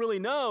mean, we don't really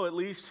know, at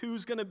least,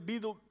 who's going to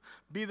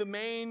be the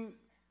main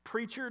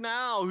preacher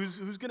now,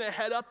 who's going to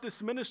head up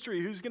this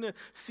ministry, who's going to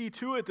see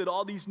to it that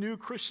all these new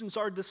Christians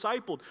are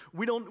discipled.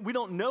 We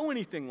don't know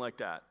anything like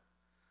that.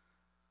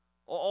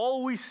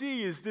 All we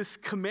see is this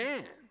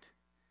command,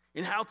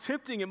 and how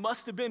tempting it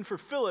must have been for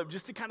Philip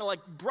just to kind of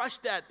like brush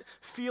that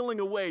feeling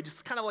away,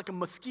 just kind of like a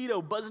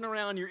mosquito buzzing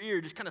around your ear,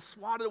 just kind of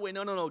swat it away.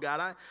 No,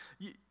 God,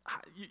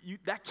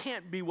 that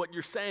can't be what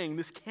you're saying.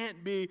 This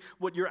can't be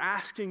what you're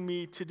asking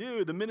me to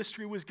do. The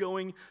ministry was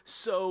going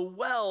so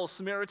well.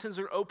 Samaritans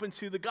are open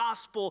to the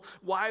gospel.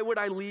 Why would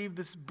I leave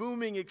this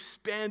booming,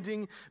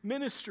 expanding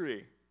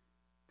ministry?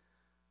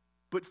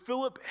 But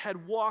Philip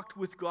had walked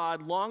with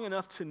God long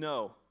enough to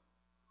know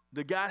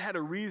that God had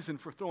a reason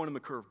for throwing him a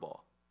curveball.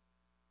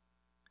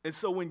 And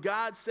so when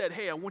God said,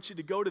 hey, I want you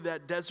to go to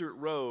that desert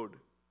road,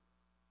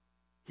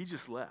 he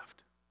just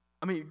left.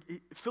 I mean,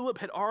 Philip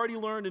had already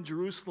learned in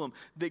Jerusalem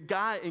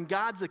that in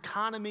God's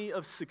economy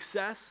of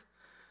success,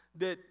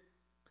 that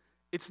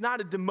it's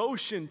not a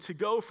demotion to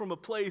go from a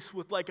place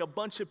with like a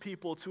bunch of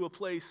people to a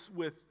place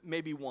with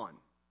maybe one.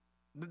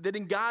 That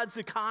in God's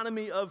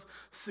economy of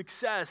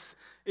success,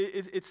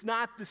 it's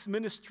not this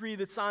ministry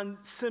that's on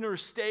center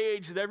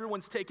stage that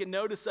everyone's taking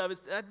notice of.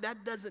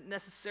 That doesn't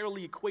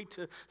necessarily equate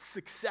to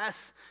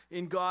success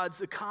in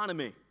God's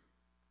economy.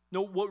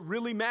 No, what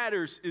really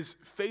matters is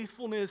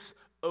faithfulness,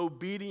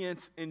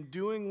 obedience, and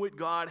doing what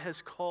God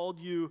has called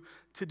you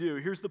to do.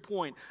 Here's the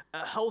point.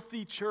 A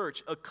healthy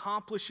church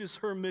accomplishes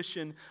her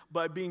mission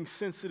by being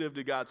sensitive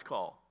to God's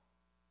call.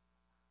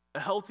 A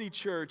healthy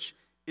church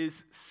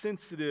is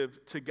sensitive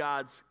to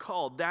God's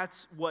call.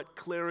 That's what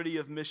clarity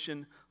of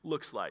mission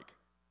looks like.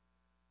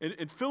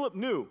 And Philip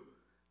knew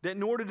that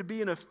in order to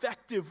be an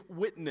effective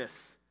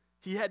witness,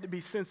 he had to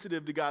be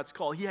sensitive to God's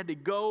call. He had to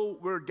go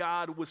where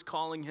God was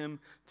calling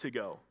him to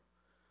go.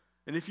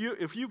 And if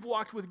you've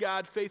walked with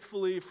God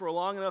faithfully for a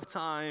long enough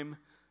time,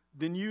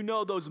 then you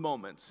know those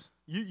moments.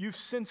 You've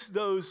sensed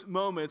those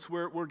moments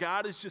where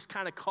God is just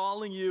kind of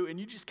calling you, and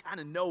you just kind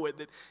of know it,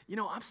 that,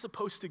 I'm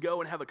supposed to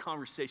go and have a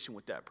conversation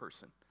with that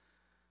person.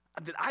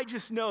 That I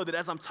just know that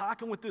as I'm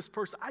talking with this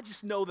person, I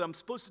just know that I'm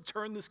supposed to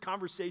turn this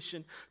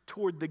conversation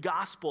toward the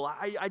gospel.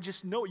 I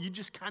just know it. You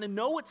just kind of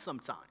know it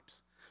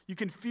sometimes. You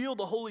can feel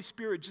the Holy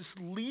Spirit just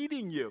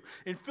leading you.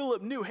 And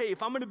Philip knew, hey,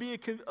 if I'm going to be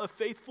a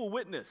faithful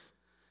witness,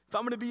 if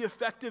I'm going to be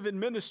effective in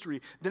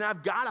ministry, then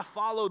I've got to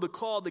follow the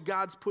call that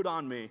God's put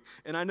on me.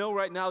 And I know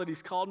right now that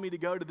he's called me to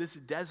go to this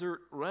desert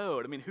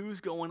road. I mean,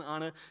 who's going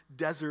on a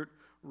desert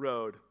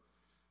road?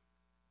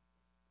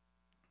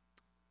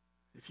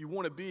 If you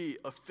want to be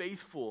a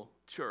faithful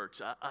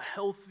church, a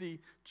healthy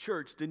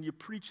church, then you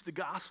preach the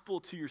gospel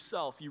to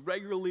yourself. You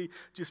regularly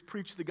just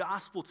preach the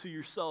gospel to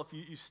yourself.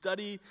 You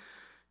study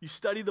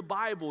the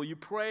Bible, you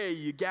pray,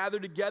 you gather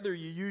together,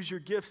 you use your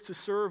gifts to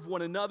serve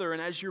one another.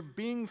 And as you're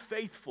being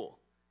faithful,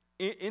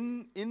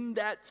 in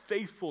that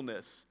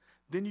faithfulness,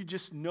 then you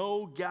just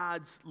know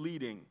God's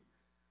leading.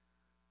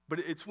 But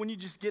it's when you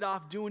just get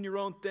off doing your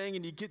own thing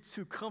and you get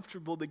too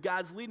comfortable that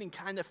God's leading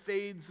kind of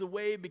fades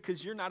away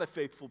because you're not a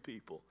faithful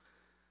people.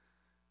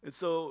 And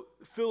so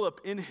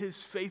Philip, in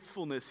his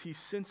faithfulness, he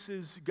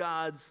senses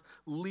God's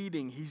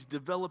leading. He's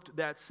developed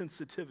that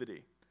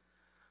sensitivity.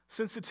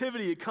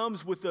 Sensitivity, it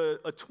comes with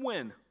a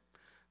twin.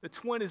 The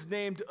twin is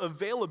named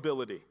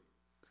availability.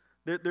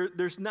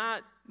 There's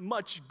not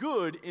much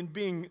good in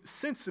being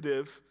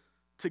sensitive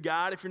to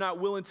God if you're not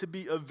willing to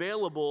be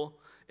available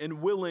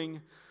and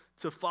willing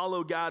to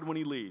follow God when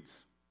he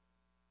leads.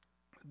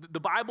 The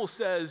Bible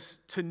says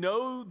to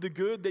know the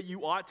good that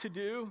you ought to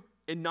do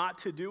and not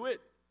to do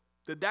it,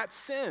 that's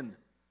sin.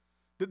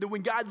 That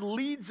when God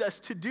leads us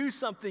to do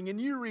something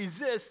and you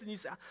resist and you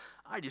say,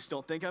 I just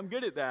don't think I'm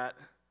good at that.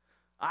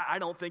 I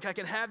don't think I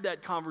can have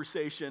that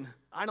conversation.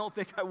 I don't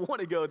think I want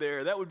to go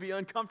there. That would be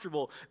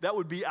uncomfortable. That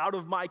would be out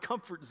of my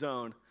comfort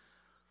zone.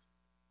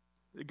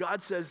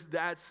 God says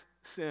that's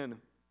sin.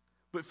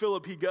 But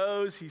Philip, he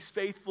goes, he's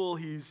faithful,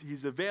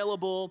 he's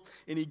available,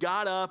 and he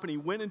got up and he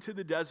went into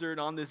the desert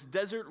on this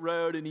desert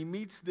road, and he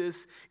meets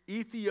this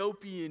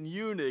Ethiopian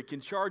eunuch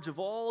in charge of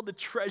all the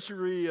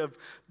treasury of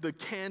the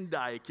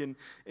Kandake.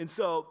 And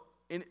so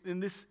in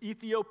this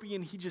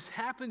Ethiopian, he just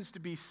happens to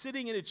be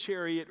sitting in a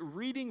chariot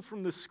reading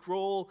from the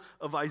scroll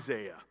of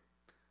Isaiah.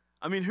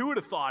 I mean, who would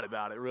have thought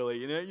about it,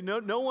 really?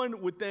 No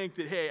one would think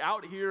that, hey,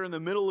 out here in the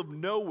middle of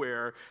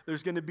nowhere,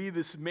 there's going to be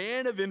this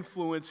man of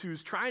influence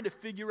who's trying to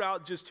figure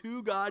out just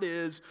who God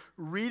is,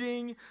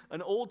 reading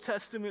an Old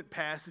Testament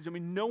passage. I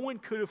mean, no one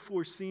could have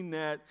foreseen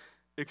that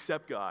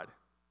except God.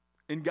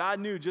 And God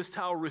knew just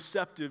how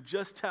receptive,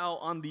 just how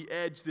on the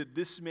edge that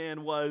this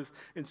man was,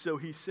 and so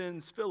he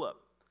sends Philip.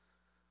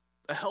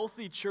 A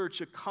healthy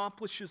church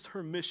accomplishes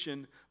her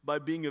mission by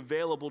being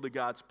available to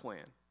God's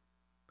plan.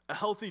 A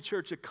healthy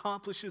church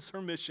accomplishes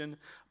her mission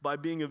by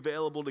being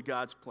available to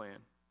God's plan.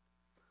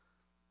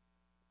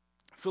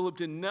 Philip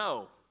didn't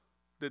know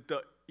that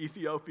the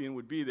Ethiopian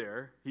would be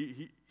there.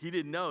 He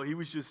didn't know. He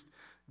was just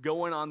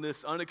going on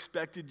this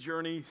unexpected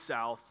journey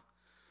south.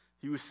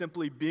 He was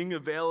simply being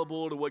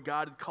available to what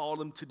God had called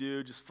him to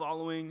do, just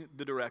following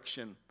the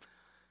direction.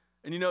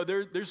 And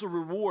there's a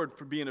reward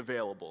for being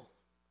available,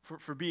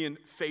 for being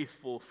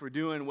faithful, for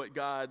doing what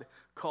God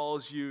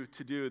calls you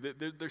to do.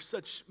 There's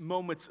such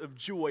moments of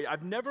joy.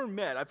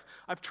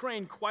 I've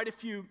trained quite a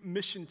few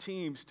mission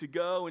teams to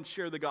go and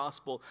share the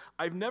gospel.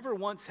 I've never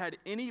once had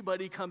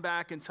anybody come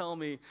back and tell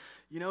me,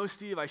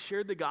 Steve, I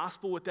shared the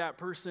gospel with that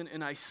person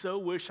and I so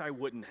wish I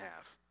wouldn't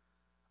have.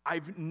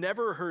 I've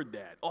never heard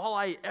that. All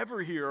I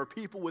ever hear are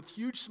people with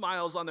huge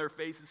smiles on their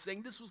faces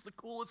saying, this was the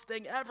coolest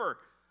thing ever.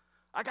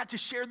 I got to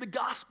share the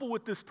gospel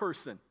with this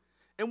person.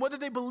 And whether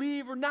they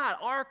believe or not,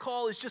 our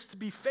call is just to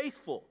be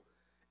faithful.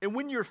 And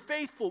when you're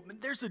faithful,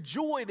 there's a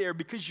joy there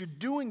because you're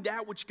doing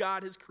that which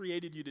God has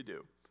created you to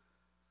do.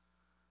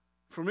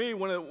 For me,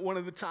 one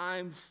of the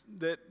times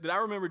that I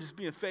remember just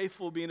being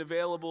faithful, being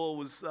available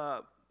was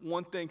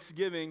one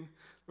Thanksgiving.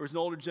 There was an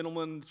older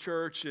gentleman in the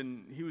church,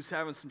 and he was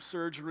having some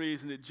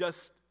surgeries, and it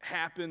just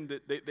happened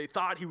that they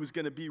thought he was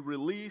going to be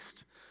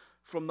released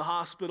from the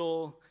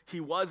hospital.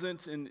 He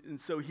wasn't, and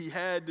so he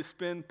had to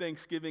spend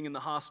Thanksgiving in the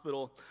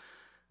hospital.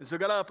 And so I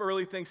got up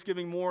early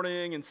Thanksgiving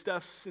morning, and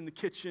Steph's in the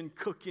kitchen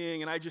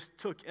cooking, and I just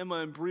took Emma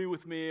and Bree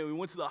with me, and we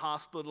went to the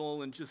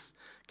hospital and just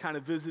kind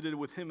of visited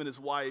with him and his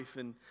wife.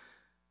 And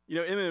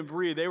Emma and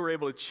Bree, they were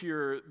able to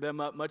cheer them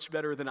up much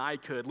better than I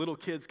could. Little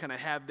kids kind of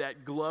have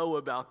that glow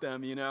about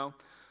them,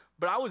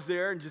 But I was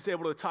there and just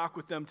able to talk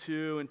with them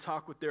too and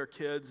talk with their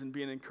kids and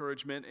be an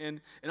encouragement.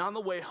 And on the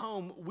way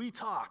home, we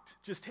talked.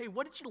 Just, hey,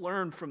 what did you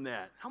learn from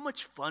that? How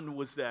much fun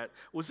was that?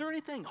 Was there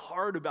anything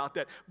hard about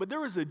that? But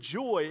there was a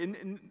joy,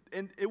 and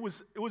it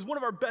was one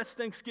of our best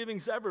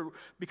Thanksgivings ever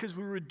because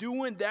we were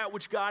doing that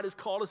which God has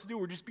called us to do.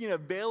 We're just being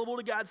available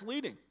to God's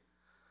leading.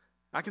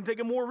 I can think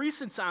of more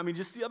recent time.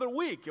 Just the other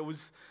week,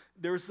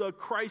 there was a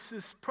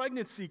crisis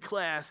pregnancy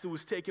class that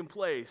was taking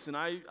place, and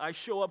I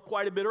show up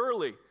quite a bit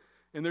early.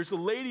 And there's a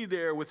lady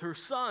there with her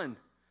son,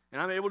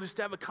 and I'm able just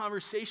to have a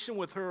conversation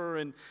with her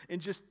and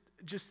just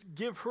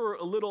give her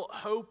a little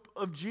hope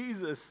of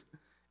Jesus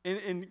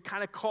and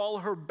kind of call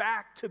her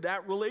back to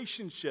that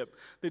relationship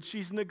that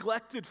she's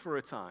neglected for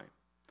a time.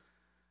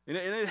 And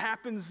it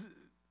happens,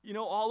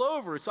 all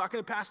over. It's talking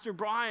to Pastor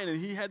Brian,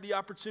 and he had the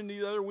opportunity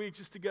the other week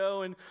just to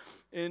go and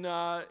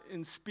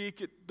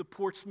speak at the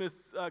Portsmouth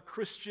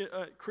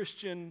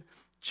Christian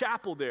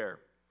chapel there.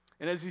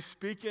 And as he's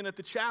speaking at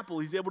the chapel,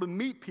 he's able to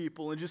meet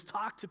people and just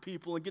talk to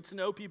people and get to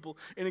know people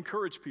and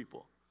encourage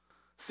people.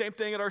 Same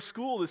thing at our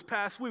school this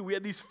past week. We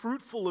had these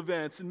fruitful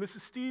events, and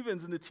Mrs.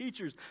 Stevens and the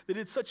teachers, they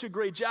did such a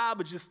great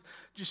job of just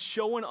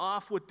showing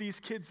off what these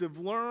kids have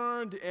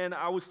learned. And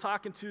I was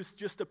talking to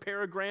just a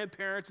pair of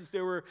grandparents as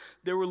they were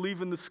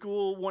leaving the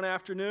school one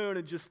afternoon,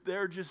 and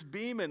they're just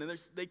beaming, and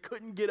they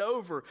couldn't get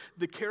over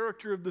the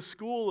character of the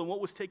school and what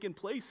was taking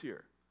place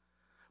here.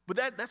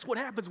 But that's what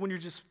happens when you're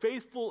just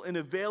faithful and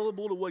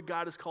available to what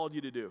God has called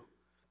you to do.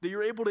 That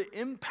you're able to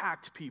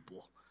impact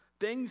people.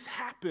 Things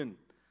happen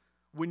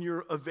when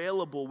you're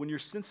available, when you're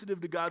sensitive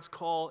to God's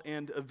call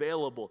and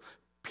available.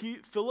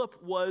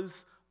 Philip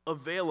was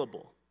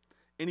available,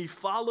 and he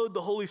followed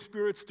the Holy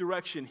Spirit's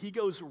direction. He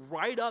goes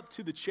right up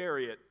to the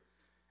chariot,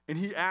 and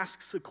he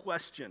asks a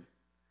question.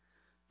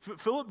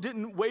 Philip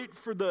didn't wait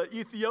for the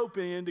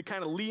Ethiopian to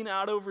kind of lean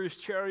out over his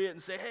chariot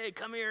and say, hey,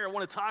 come here, I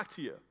want to talk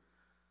to you.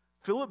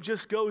 Philip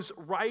just goes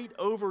right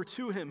over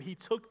to him. He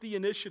took the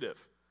initiative.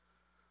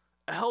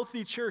 A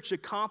healthy church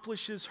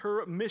accomplishes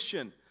her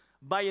mission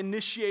by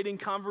initiating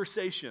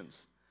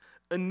conversations.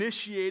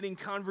 Initiating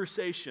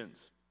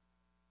conversations.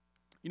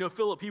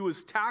 Philip, he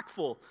was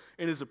tactful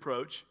in his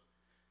approach.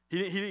 He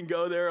didn't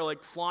go there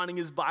like flaunting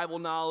his Bible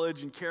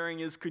knowledge and carrying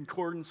his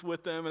concordance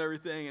with him and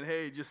everything. And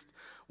hey, just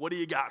what do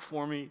you got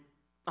for me?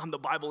 I'm the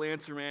Bible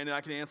answer man and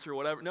I can answer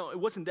whatever. No, it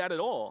wasn't that at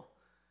all.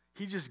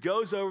 He just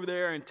goes over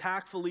there and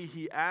tactfully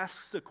he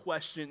asks a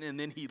question and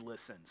then he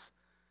listens.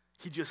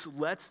 He just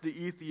lets the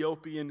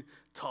Ethiopian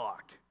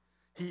talk.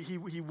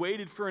 He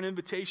waited for an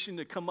invitation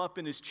to come up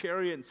in his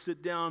chariot and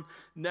sit down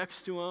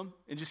next to him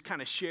and just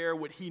kind of share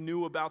what he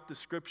knew about the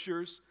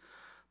scriptures.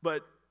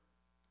 But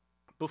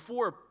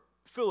before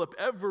Philip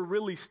ever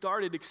really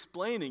started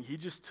explaining, he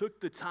just took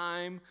the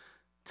time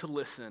to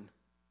listen.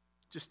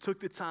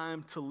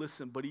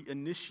 But he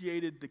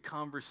initiated the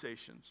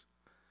conversations.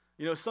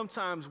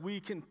 Sometimes we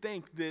can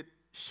think that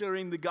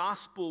sharing the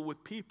gospel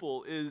with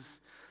people is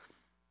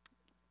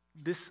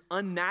this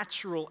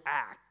unnatural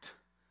act.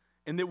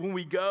 And that when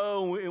we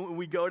go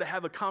to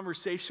have a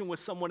conversation with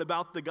someone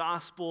about the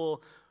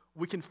gospel,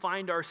 we can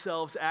find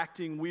ourselves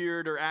acting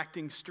weird or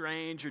acting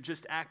strange or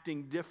just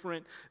acting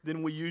different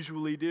than we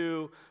usually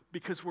do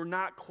because we're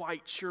not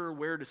quite sure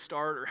where to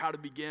start or how to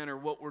begin or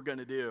what we're going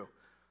to do.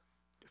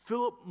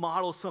 Philip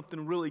models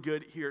something really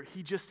good here.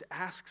 He just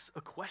asks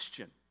a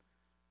question.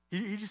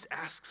 He just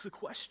asks a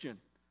question.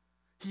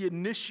 He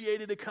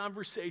initiated a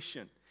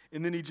conversation,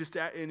 and then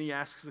he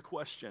asks a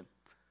question.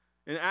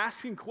 And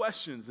asking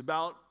questions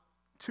about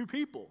two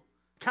people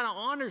kind of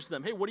honors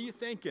them. Hey, what are you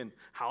thinking?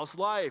 How's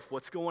life?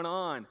 What's going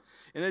on?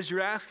 And as you're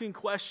asking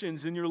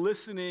questions and you're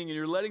listening and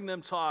you're letting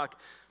them talk,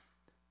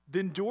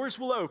 then doors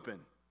will open.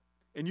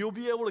 And you'll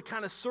be able to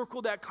kind of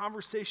circle that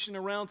conversation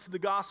around to the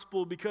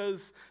gospel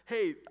because,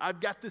 hey, I've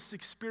got this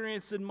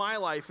experience in my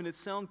life and it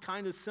sounds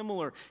kind of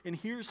similar. And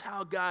here's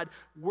how God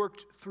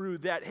worked through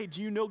that. Hey,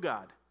 do you know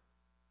God?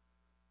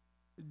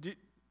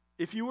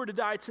 If you were to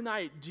die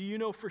tonight, do you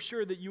know for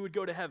sure that you would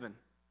go to heaven?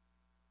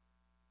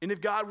 And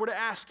if God were to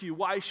ask you,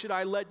 why should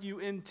I let you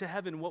into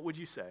heaven, what would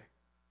you say?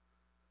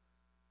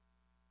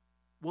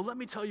 Well, let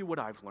me tell you what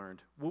I've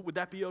learned. Would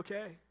that be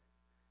okay?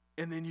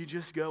 And then you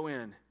just go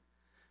in.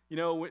 You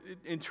know,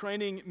 in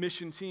training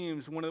mission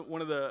teams, one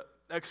of the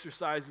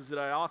exercises that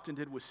I often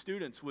did with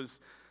students was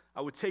I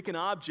would take an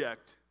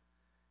object,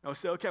 and I would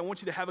say, okay, I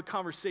want you to have a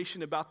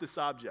conversation about this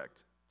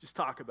object. Just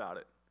talk about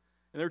it.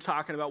 And they're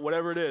talking about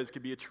whatever it is. It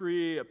could be a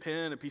tree, a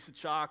pen, a piece of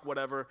chalk,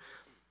 whatever.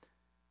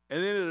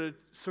 And then at a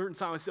certain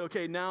time, I say,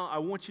 okay, now I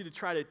want you to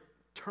try to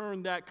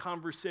turn that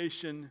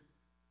conversation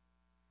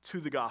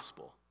to the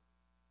gospel.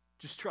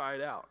 Just try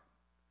it out.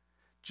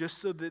 Just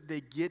so that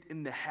they get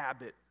in the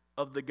habit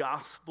of the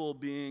gospel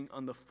being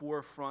on the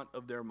forefront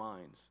of their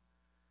minds.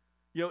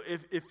 You know,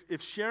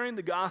 if sharing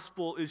the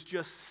gospel is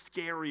just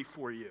scary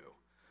for you,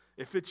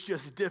 if it's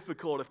just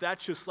difficult, if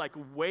that's just like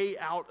way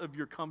out of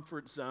your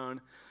comfort zone,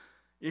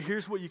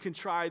 here's what you can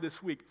try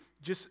this week.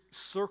 Just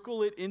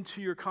circle it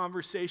into your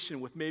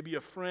conversation with maybe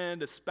a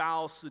friend, a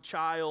spouse, a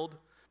child.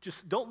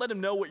 Just don't let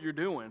them know what you're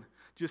doing.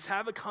 Just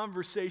have a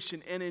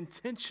conversation and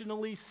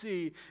intentionally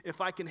see if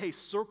I can,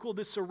 circle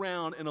this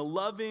around in a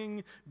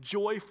loving,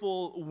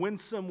 joyful,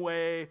 winsome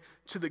way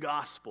to the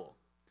gospel.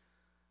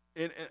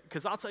 And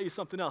because I'll tell you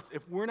something else.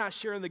 If we're not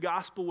sharing the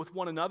gospel with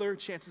one another,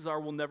 chances are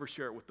we'll never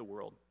share it with the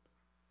world.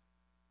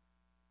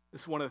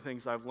 This is one of the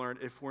things I've learned.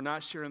 If we're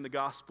not sharing the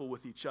gospel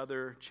with each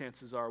other,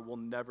 chances are we'll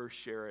never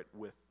share it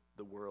with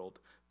the world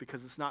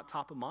because it's not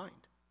top of mind.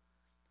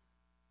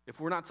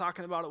 If we're not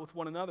talking about it with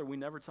one another, we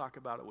never talk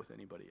about it with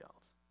anybody else.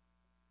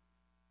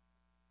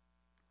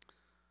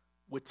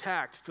 With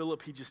tact,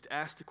 Philip, he just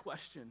asked a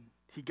question.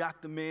 He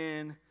got the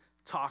man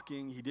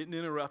talking. He didn't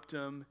interrupt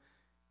him.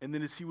 And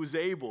then as he was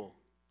able,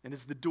 and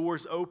as the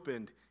doors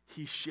opened,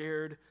 he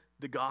shared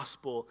the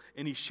gospel.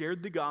 And he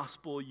shared the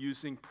gospel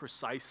using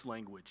precise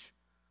language.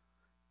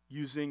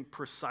 Using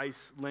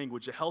precise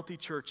language. A healthy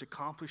church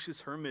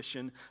accomplishes her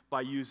mission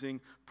by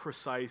using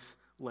precise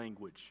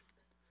language.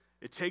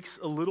 It takes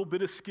a little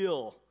bit of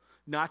skill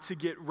not to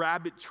get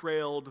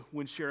rabbit-trailed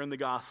when sharing the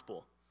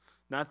gospel.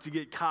 Not to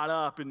get caught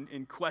up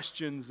in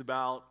questions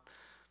about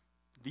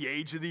the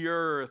age of the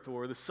earth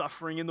or the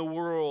suffering in the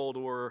world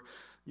or,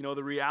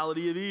 the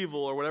reality of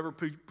evil or whatever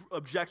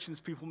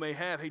objections people may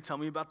have. Hey, tell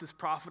me about this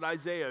prophet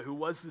Isaiah. Who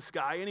was this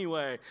guy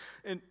anyway?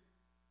 And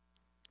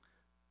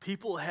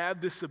people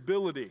have this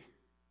ability,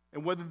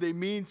 and whether they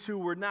mean to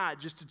or not,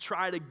 just to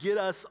try to get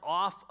us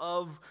off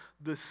of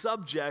the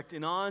subject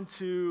and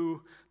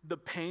onto the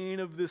pain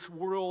of this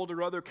world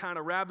or other kind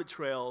of rabbit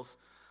trails.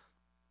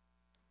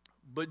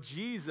 But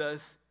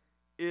Jesus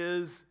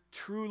is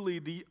truly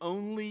the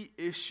only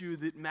issue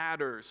that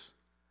matters.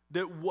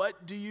 That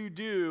what do you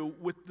do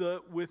with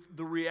the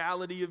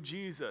reality of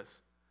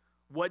Jesus?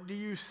 What do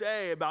you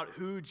say about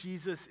who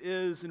Jesus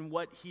is and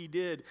what he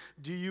did?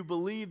 Do you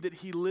believe that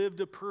he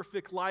lived a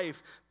perfect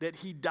life, that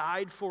he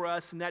died for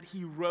us, and that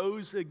he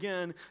rose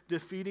again,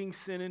 defeating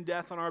sin and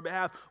death on our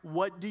behalf?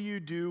 What do you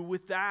do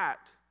with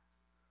that?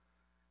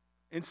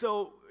 And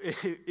so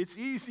it's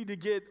easy to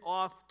get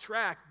off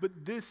track,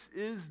 but this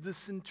is the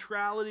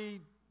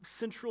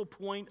central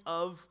point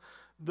of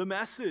the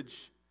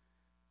message.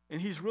 And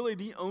he's really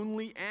the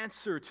only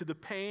answer to the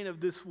pain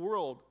of this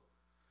world.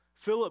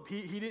 Philip,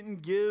 he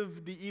didn't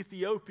give the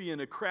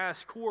Ethiopian a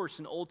crash course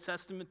in Old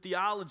Testament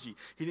theology.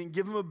 He didn't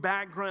give him a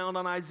background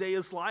on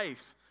Isaiah's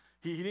life.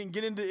 He didn't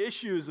get into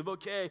issues of,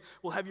 okay,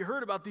 well, have you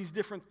heard about these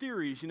different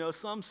theories?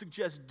 Some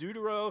suggest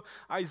Deutero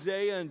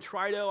Isaiah and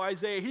Trito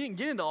Isaiah. He didn't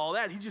get into all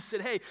that. He just said,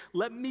 hey,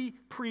 let me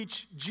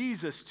preach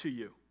Jesus to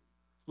you.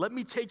 Let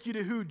me take you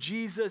to who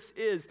Jesus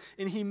is.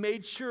 And he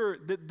made sure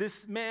that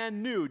this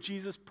man knew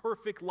Jesus'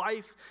 perfect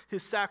life,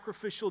 his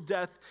sacrificial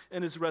death,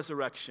 and his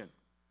resurrection.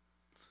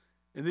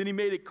 And then he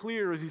made it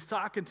clear as he's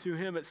talking to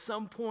him, at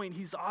some point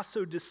he's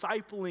also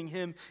discipling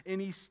him and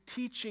he's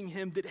teaching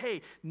him that,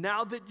 hey,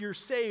 now that you're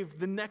saved,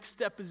 the next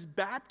step is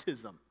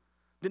baptism.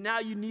 That now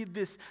you need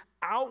this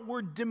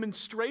outward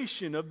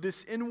demonstration of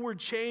this inward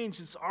change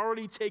that's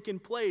already taken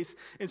place.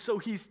 And so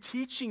he's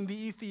teaching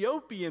the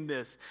Ethiopian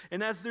this.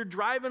 And as they're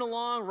riding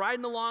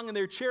along in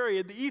their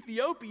chariot, the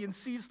Ethiopian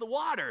sees the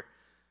water.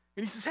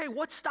 And he says, hey,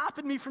 what's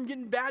stopping me from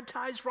getting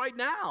baptized right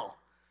now?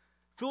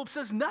 Philip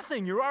says,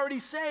 nothing, you're already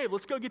saved.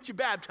 Let's go get you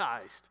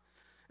baptized.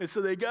 And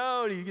so they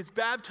go, and he gets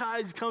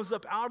baptized, he comes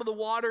up out of the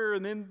water,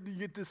 and then you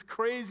get this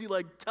crazy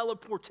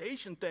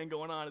teleportation thing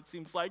going on, it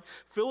seems like.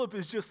 Philip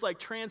is just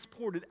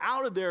transported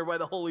out of there by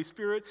the Holy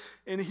Spirit,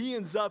 and he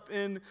ends up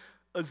in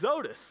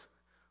Azotus,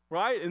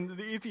 right? And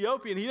the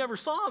Ethiopian, he never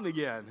saw him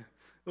again.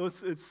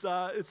 It's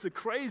a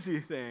crazy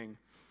thing.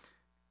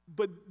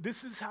 But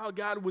this is how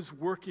God was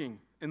working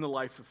in the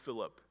life of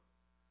Philip.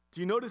 Do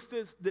you notice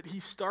this? That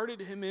he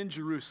started him in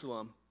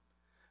Jerusalem,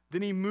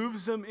 Then he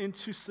moves them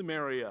into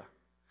Samaria.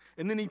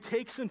 And then he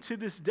takes them to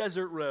this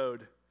desert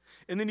road.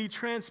 And then he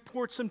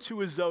transports them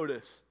to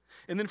Azotus.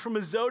 And then from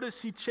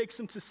Azotus, he takes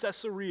them to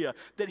Caesarea,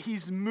 that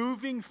he's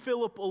moving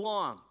Philip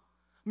along.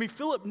 I mean,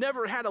 Philip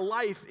never had a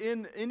life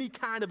in any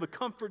kind of a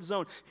comfort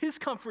zone. His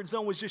comfort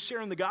zone was just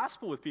sharing the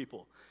gospel with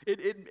people.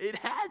 It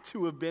had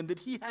to have been that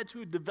he had to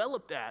have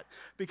developed that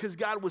because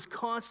God was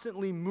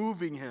constantly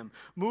moving him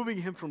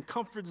from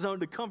comfort zone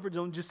to comfort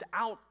zone, just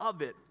out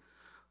of it.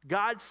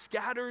 God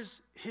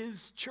scatters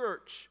his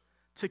church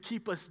to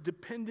keep us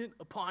dependent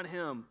upon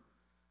him,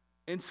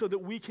 and so that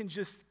we can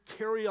just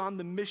carry on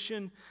the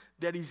mission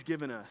that he's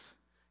given us.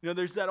 You know,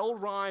 there's that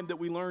old rhyme that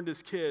we learned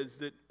as kids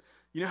that,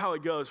 you know how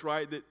it goes,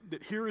 right?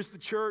 That here is the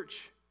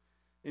church,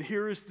 and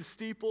here is the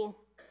steeple,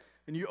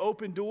 and you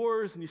open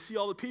doors, and you see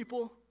all the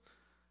people.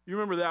 You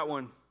remember that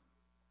one.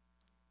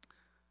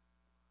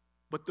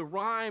 But the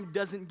rhyme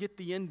doesn't get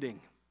the ending,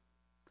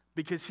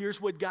 because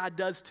here's what God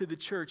does to the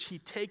church. He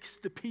takes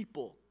the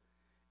people,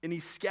 and he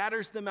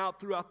scatters them out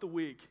throughout the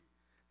week.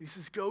 He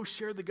says, go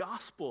share the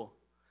gospel.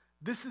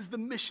 This is the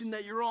mission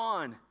that you're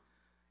on.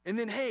 And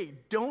then, hey,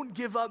 don't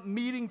give up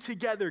meeting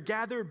together.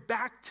 Gather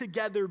back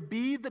together.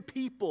 Be the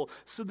people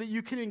so that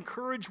you can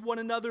encourage one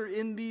another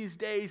in these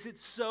days.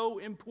 It's so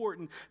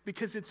important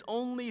because it's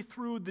only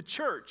through the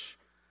church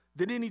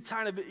that any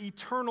kind of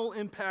eternal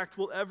impact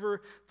will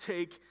ever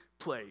take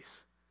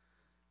place.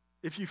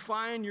 If you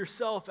find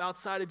yourself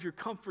outside of your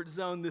comfort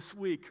zone this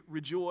week,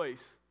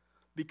 rejoice,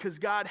 because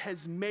God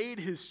has made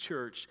his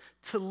church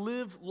to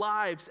live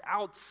lives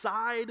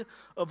outside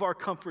of our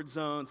comfort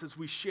zones as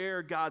we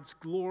share God's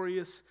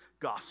glorious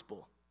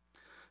gospel.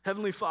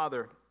 Heavenly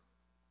Father,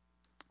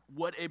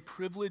 what a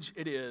privilege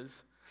it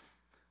is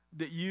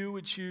that you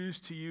would choose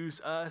to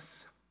use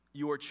us,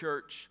 your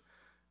church,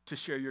 to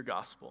share your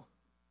gospel.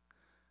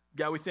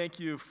 God, we thank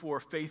you for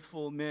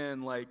faithful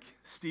men like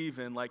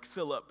Stephen, like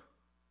Philip,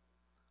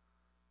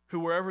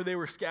 who wherever they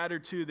were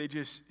scattered to, they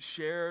just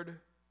shared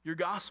your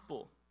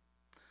gospel.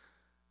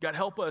 God,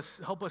 help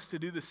us to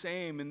do the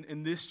same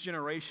in this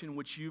generation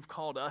which you've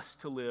called us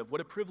to live.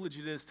 What a privilege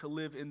it is to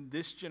live in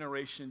this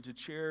generation, to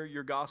share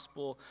your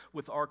gospel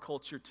with our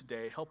culture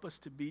today. Help us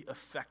to be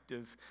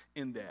effective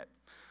in that.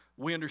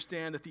 We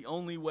understand that the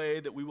only way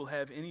that we will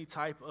have any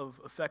type of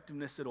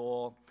effectiveness at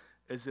all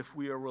is if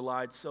we are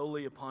relied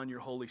solely upon your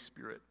Holy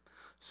Spirit.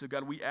 So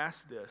God, we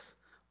ask this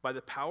by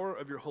the power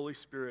of your Holy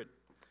Spirit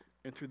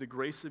and through the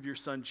grace of your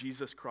Son,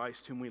 Jesus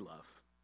Christ, whom we love.